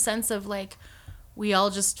 There's some sense of, like, we all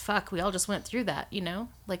just went through that,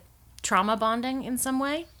 like trauma bonding in some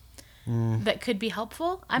way. that could be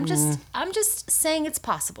helpful. I'm just saying it's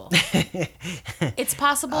possible. It's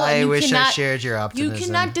possible. I and you wish I cannot, shared your optimism. You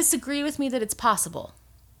cannot disagree with me that it's possible.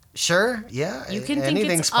 Sure, yeah. You can think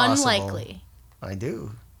anything's it's possible. unlikely. I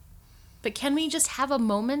do. But can we just have a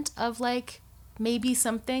moment of like maybe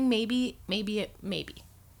something, maybe.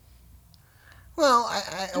 Well,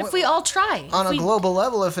 And if we all try. on if a we- global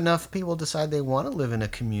level, if enough people decide they want to live in a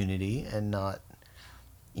community and not,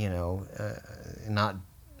 not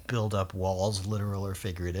build up walls, literal or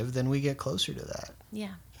figurative, then we get closer to that.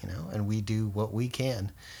 Yeah. And we do what we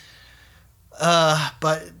can.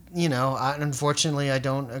 But unfortunately, I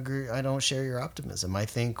don't agree. I don't share your optimism. I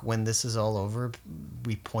think when this is all over,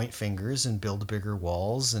 we point fingers and build bigger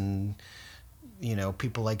walls, and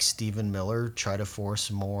people like Stephen Miller try to force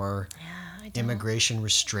more I don't. immigration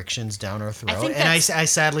restrictions down our throat. think And I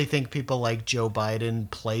that's- sadly think people like Joe Biden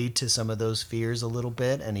play to some of those fears a little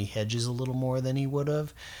bit, and he hedges a little more than he would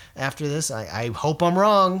have after this. I hope I'm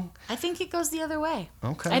wrong. I think it goes the other way.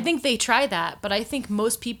 Okay. I think they try that, but I think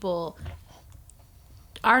most people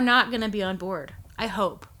are not going to be on board. I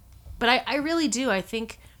hope. But I really do. I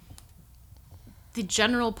think the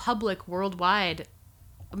general public worldwide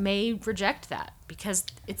may reject that because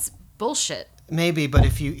it's bullshit. Maybe, but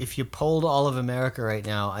if you polled all of America right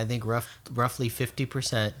now, I think roughly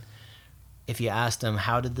 50%, if you asked them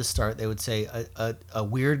how did this start, they would say a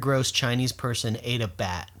weird, gross Chinese person ate a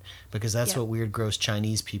bat because that's Yep. what weird, gross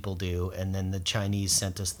Chinese people do, and then the Chinese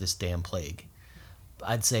sent us this damn plague.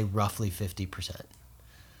 I'd say roughly 50%.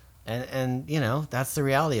 And that's the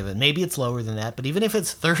reality of it. Maybe it's lower than that, but even if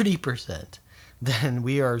it's 30%, then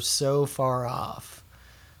we are so far off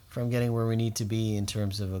from getting where we need to be in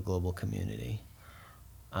terms of a global community.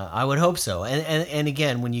 I would hope so. And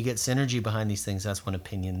again, when you get synergy behind these things, that's when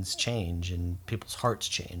opinions change and people's hearts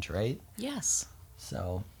change, right? Yes.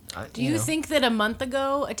 So, Do you think that a month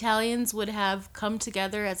ago Italians would have come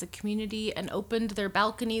together as a community and opened their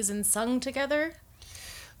balconies and sung together?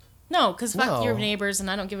 No, because fuck No. your neighbors and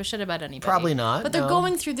I don't give a shit about anybody. Probably not, But they're no.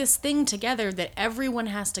 going through this thing together that everyone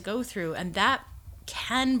has to go through, and that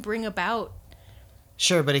can bring about.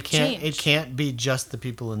 Sure, but it Change. can't be just the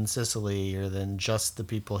people in Sicily or then just the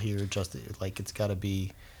people here. It's got to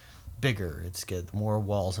be bigger. More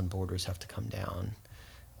walls and borders have to come down.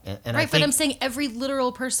 And I Right, but think, I'm saying every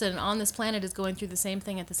literal person on this planet is going through the same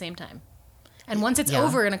thing at the same time. And once it's Yeah.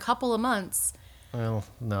 over in a couple of months, well,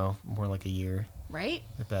 no, more like a year right?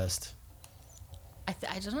 at best. I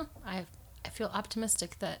don't know. I feel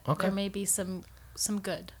optimistic that Okay. there may be some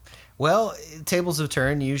good. Well, tables have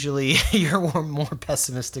turned. Usually, you're more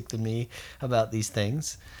pessimistic than me about these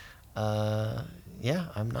things. Yeah,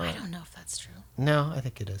 I'm not. I don't know if that's true. No, I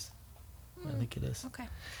think it is. I think it is. Okay.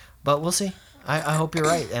 But we'll see. I hope you're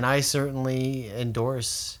right, and I certainly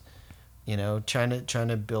endorse, trying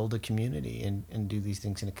to build a community and do these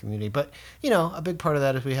things in a community. But a big part of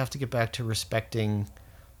that is we have to get back to respecting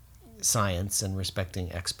science and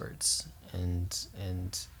respecting experts,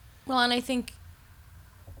 and Well, and I think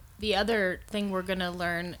the other thing we're going to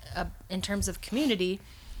learn in terms of community,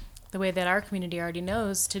 the way that our community already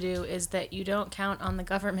knows to do, is that you don't count on the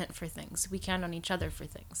government for things. We count on each other for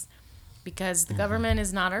things. Because the government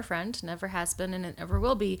is not our friend, never has been, and it never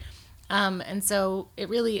will be. And so it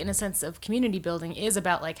really, in a sense of community building, is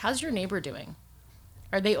about, like, how's your neighbor doing?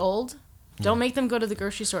 Are they old? Don't make them go to the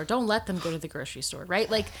grocery store. Don't let them go to the grocery store,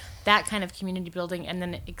 right? Like, that kind of community building, and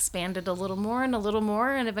then it expanded a little more, and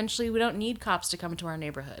eventually we don't need cops to come to our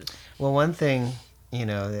neighborhood. well, one thing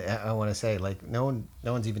I want to say, like, no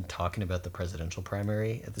one's even talking about the presidential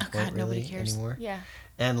primary at this point, God, nobody really cares. anymore. Yeah.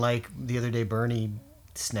 And like the other day, Bernie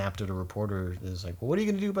snapped at a reporter. It was like, well, what are you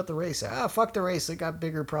going to do about the race? Fuck the race. They got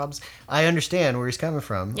bigger problems. I understand where he's coming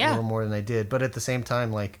from a Yeah. little more than I did. But at the same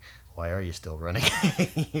time, like, why are you still running?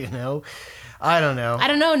 I don't know. I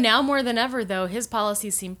don't know. Now more than ever, though, his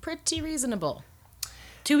policies seem pretty reasonable.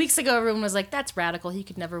 2 weeks ago, everyone was like, "That's radical. He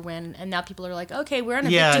could never win." And now people are like, "Okay, we're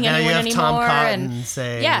not evicting now you anyone have anymore." Tom Cotton and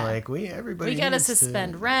saying, yeah. like, everybody we got to needs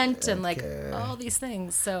suspend rent and like Okay. all these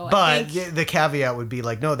things. So, I But think, the caveat would be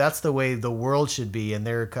like, no, that's the way the world should be. And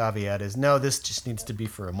their caveat is, no, this just needs to be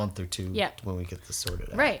for a month or two Yeah. when we get this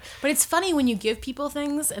sorted out. right. But it's funny when you give people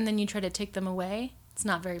things and then you try to take them away. It's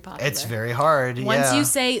not very popular. It's very hard. Once yeah. you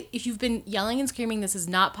say, if you've been yelling and screaming, this is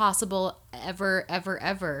not possible ever, ever,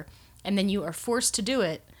 ever, and then you are forced to do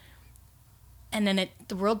it, and then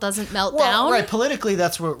the world doesn't melt Well, down. right. Politically,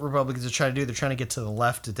 that's what Republicans are trying to do. They're trying to get to the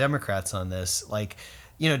left of Democrats on this. Like,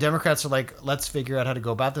 Democrats are like, let's figure out how to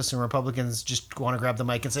go about this. And Republicans just want to grab the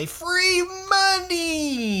mic and say, free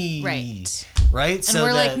money. Right. Right? And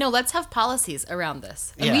we're like, no, let's have policies around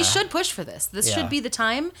this. And Yeah. we should push for this. This Yeah. should be the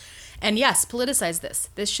time. And yes, politicize this.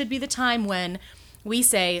 This should be the time when we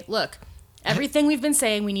say, look, everything we've been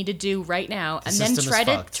saying we need to do right now, and then system is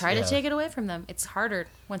fucked. try to Yeah. take it away from them. It's harder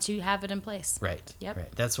once you have it in place. Right. Yep.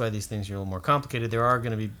 Right. That's why these things are a little more complicated. There are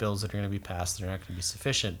going to be bills that are going to be passed that are not going to be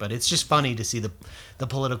sufficient, but it's just funny to see the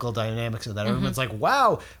political dynamics of that. Mm-hmm. Everyone's like,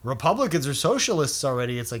 "Wow, Republicans are socialists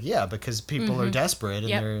already." It's like, yeah, because people are desperate and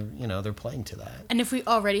Yep. they're playing to that. And if we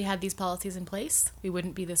already had these policies in place, we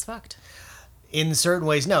wouldn't be this fucked. In certain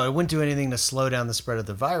ways, no, it wouldn't do anything to slow down the spread of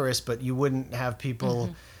the virus, but you wouldn't have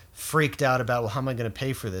people freaked out about, well, how am I going to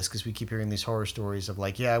pay for this? Because we keep hearing these horror stories of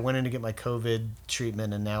like, yeah, I went in to get my COVID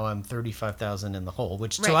treatment and now I'm $35,000 in the hole.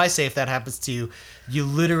 Which, so Right. I say, if that happens to you, you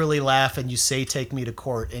literally laugh and you say, take me to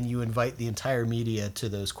court, and you invite the entire media to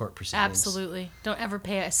those court proceedings. Absolutely. Don't ever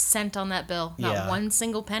pay a cent on that bill. Not Yeah. one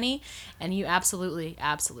single penny. And you absolutely.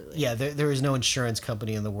 Yeah, there is no insurance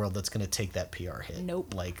company in the world that's going to take that PR hit.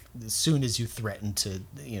 Nope. Like, as soon as you threaten to,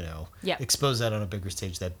 Yep. expose that on a bigger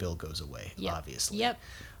stage, that bill goes away, Yep. obviously. Yep.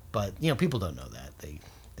 But, people don't know that.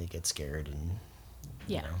 They get scared and,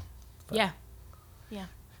 Yeah. but- Yeah. Yeah.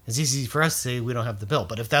 It's easy for us to say we don't have the bill,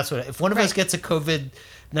 but if one of us Right. gets a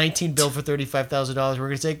COVID-19 bill for $35,000, we're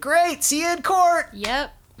going to say, great, see you in court.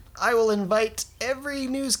 Yep. I will invite every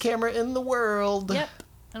news camera in the world. Yep.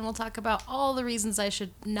 And we'll talk about all the reasons I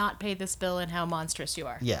should not pay this bill and how monstrous you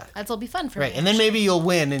are. Yeah. That'll be fun for Right, me. and then maybe you'll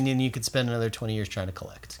win, and then you could spend another 20 years trying to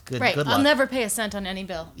collect. Good Right. luck. I'll never pay a cent on any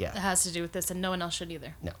bill Yeah. that has to do with this, and no one else should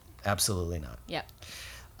either. No, absolutely not. Yep.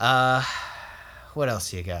 What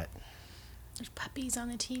else you got? There's puppies on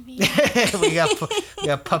the TV. we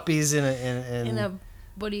got puppies in In a,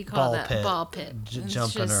 what do you call Ball that? pit. Ball pit. It's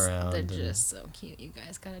Jumping around They're and- just so cute. You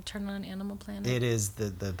guys got to turn on Animal Planet. It is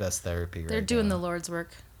the best therapy right They're doing now. the Lord's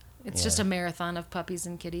work. It's just a marathon of puppies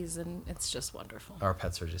and kitties, and it's just wonderful. Our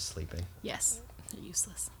pets are just sleeping. Yes, they're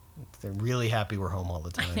useless. They're really happy we're home all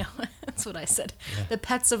the time. I know. That's what I said. The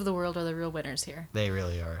pets of the world are the real winners here. They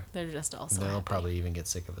really are. They're just all so They'll happy. probably even get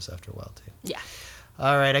sick of us after a while too. Yeah.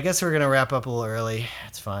 All right, I guess we're gonna wrap up a little early.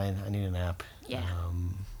 It's fine. I need a nap. Yeah.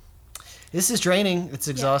 This is draining. It's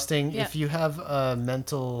exhausting. Yeah. If you have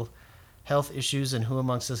mental health issues, and who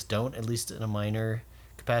amongst us don't, at least in a minor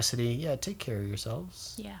capacity, yeah, take care of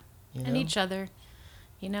yourselves. Yeah. You And know? each other.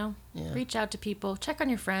 You know? Yeah. Reach out to people. Check on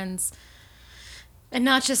your friends. And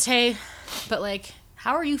not just, hey, but like,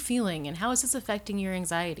 how are you feeling? And how is this affecting your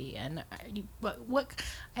anxiety? And are you, what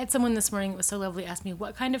I had someone this morning that was so lovely ask me,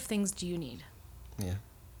 what kind of things do you need? Yeah.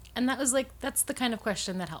 And that was like, that's the kind of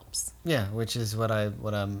question that helps. Yeah, which is what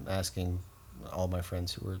I'm asking all my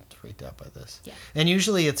friends who were freaked out by this. Yeah. And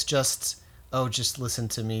usually it's just, just listen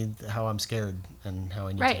to me how I'm scared and how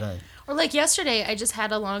I need Right. to vent. Or like yesterday, I just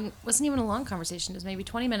had wasn't even a long conversation. It was maybe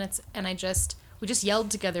 20 minutes. And we just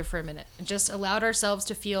yelled together for a minute and just allowed ourselves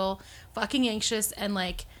to feel fucking anxious and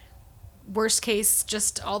like worst case,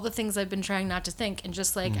 just all the things I've been trying not to think. And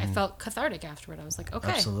just like, I felt cathartic afterward. I was like,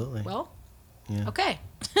 okay, Absolutely. well, Yeah. okay,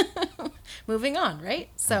 moving on. Right.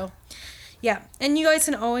 So yeah. And you guys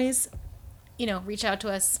can always, reach out to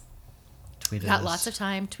us. Tweet We've at got us. lots of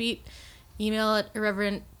time. Tweet, email at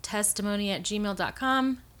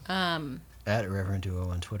irreverenttestimony@gmail.com. At Irreverent Duo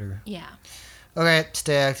on Twitter. Yeah. Okay,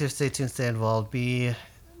 stay active, stay tuned, stay involved.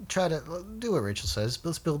 Try to do what Rachel says.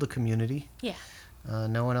 Let's build a community. Yeah.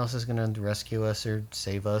 No one else is going to rescue us or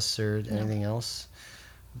save us or anything else.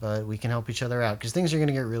 But we can help each other out because things are going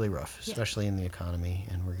to get really rough, Yeah. especially in the economy,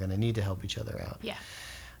 and we're going to need to help each other out. Yeah.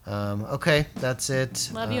 Okay, that's it.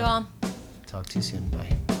 Love you all. Talk to you soon.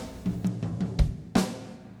 Bye.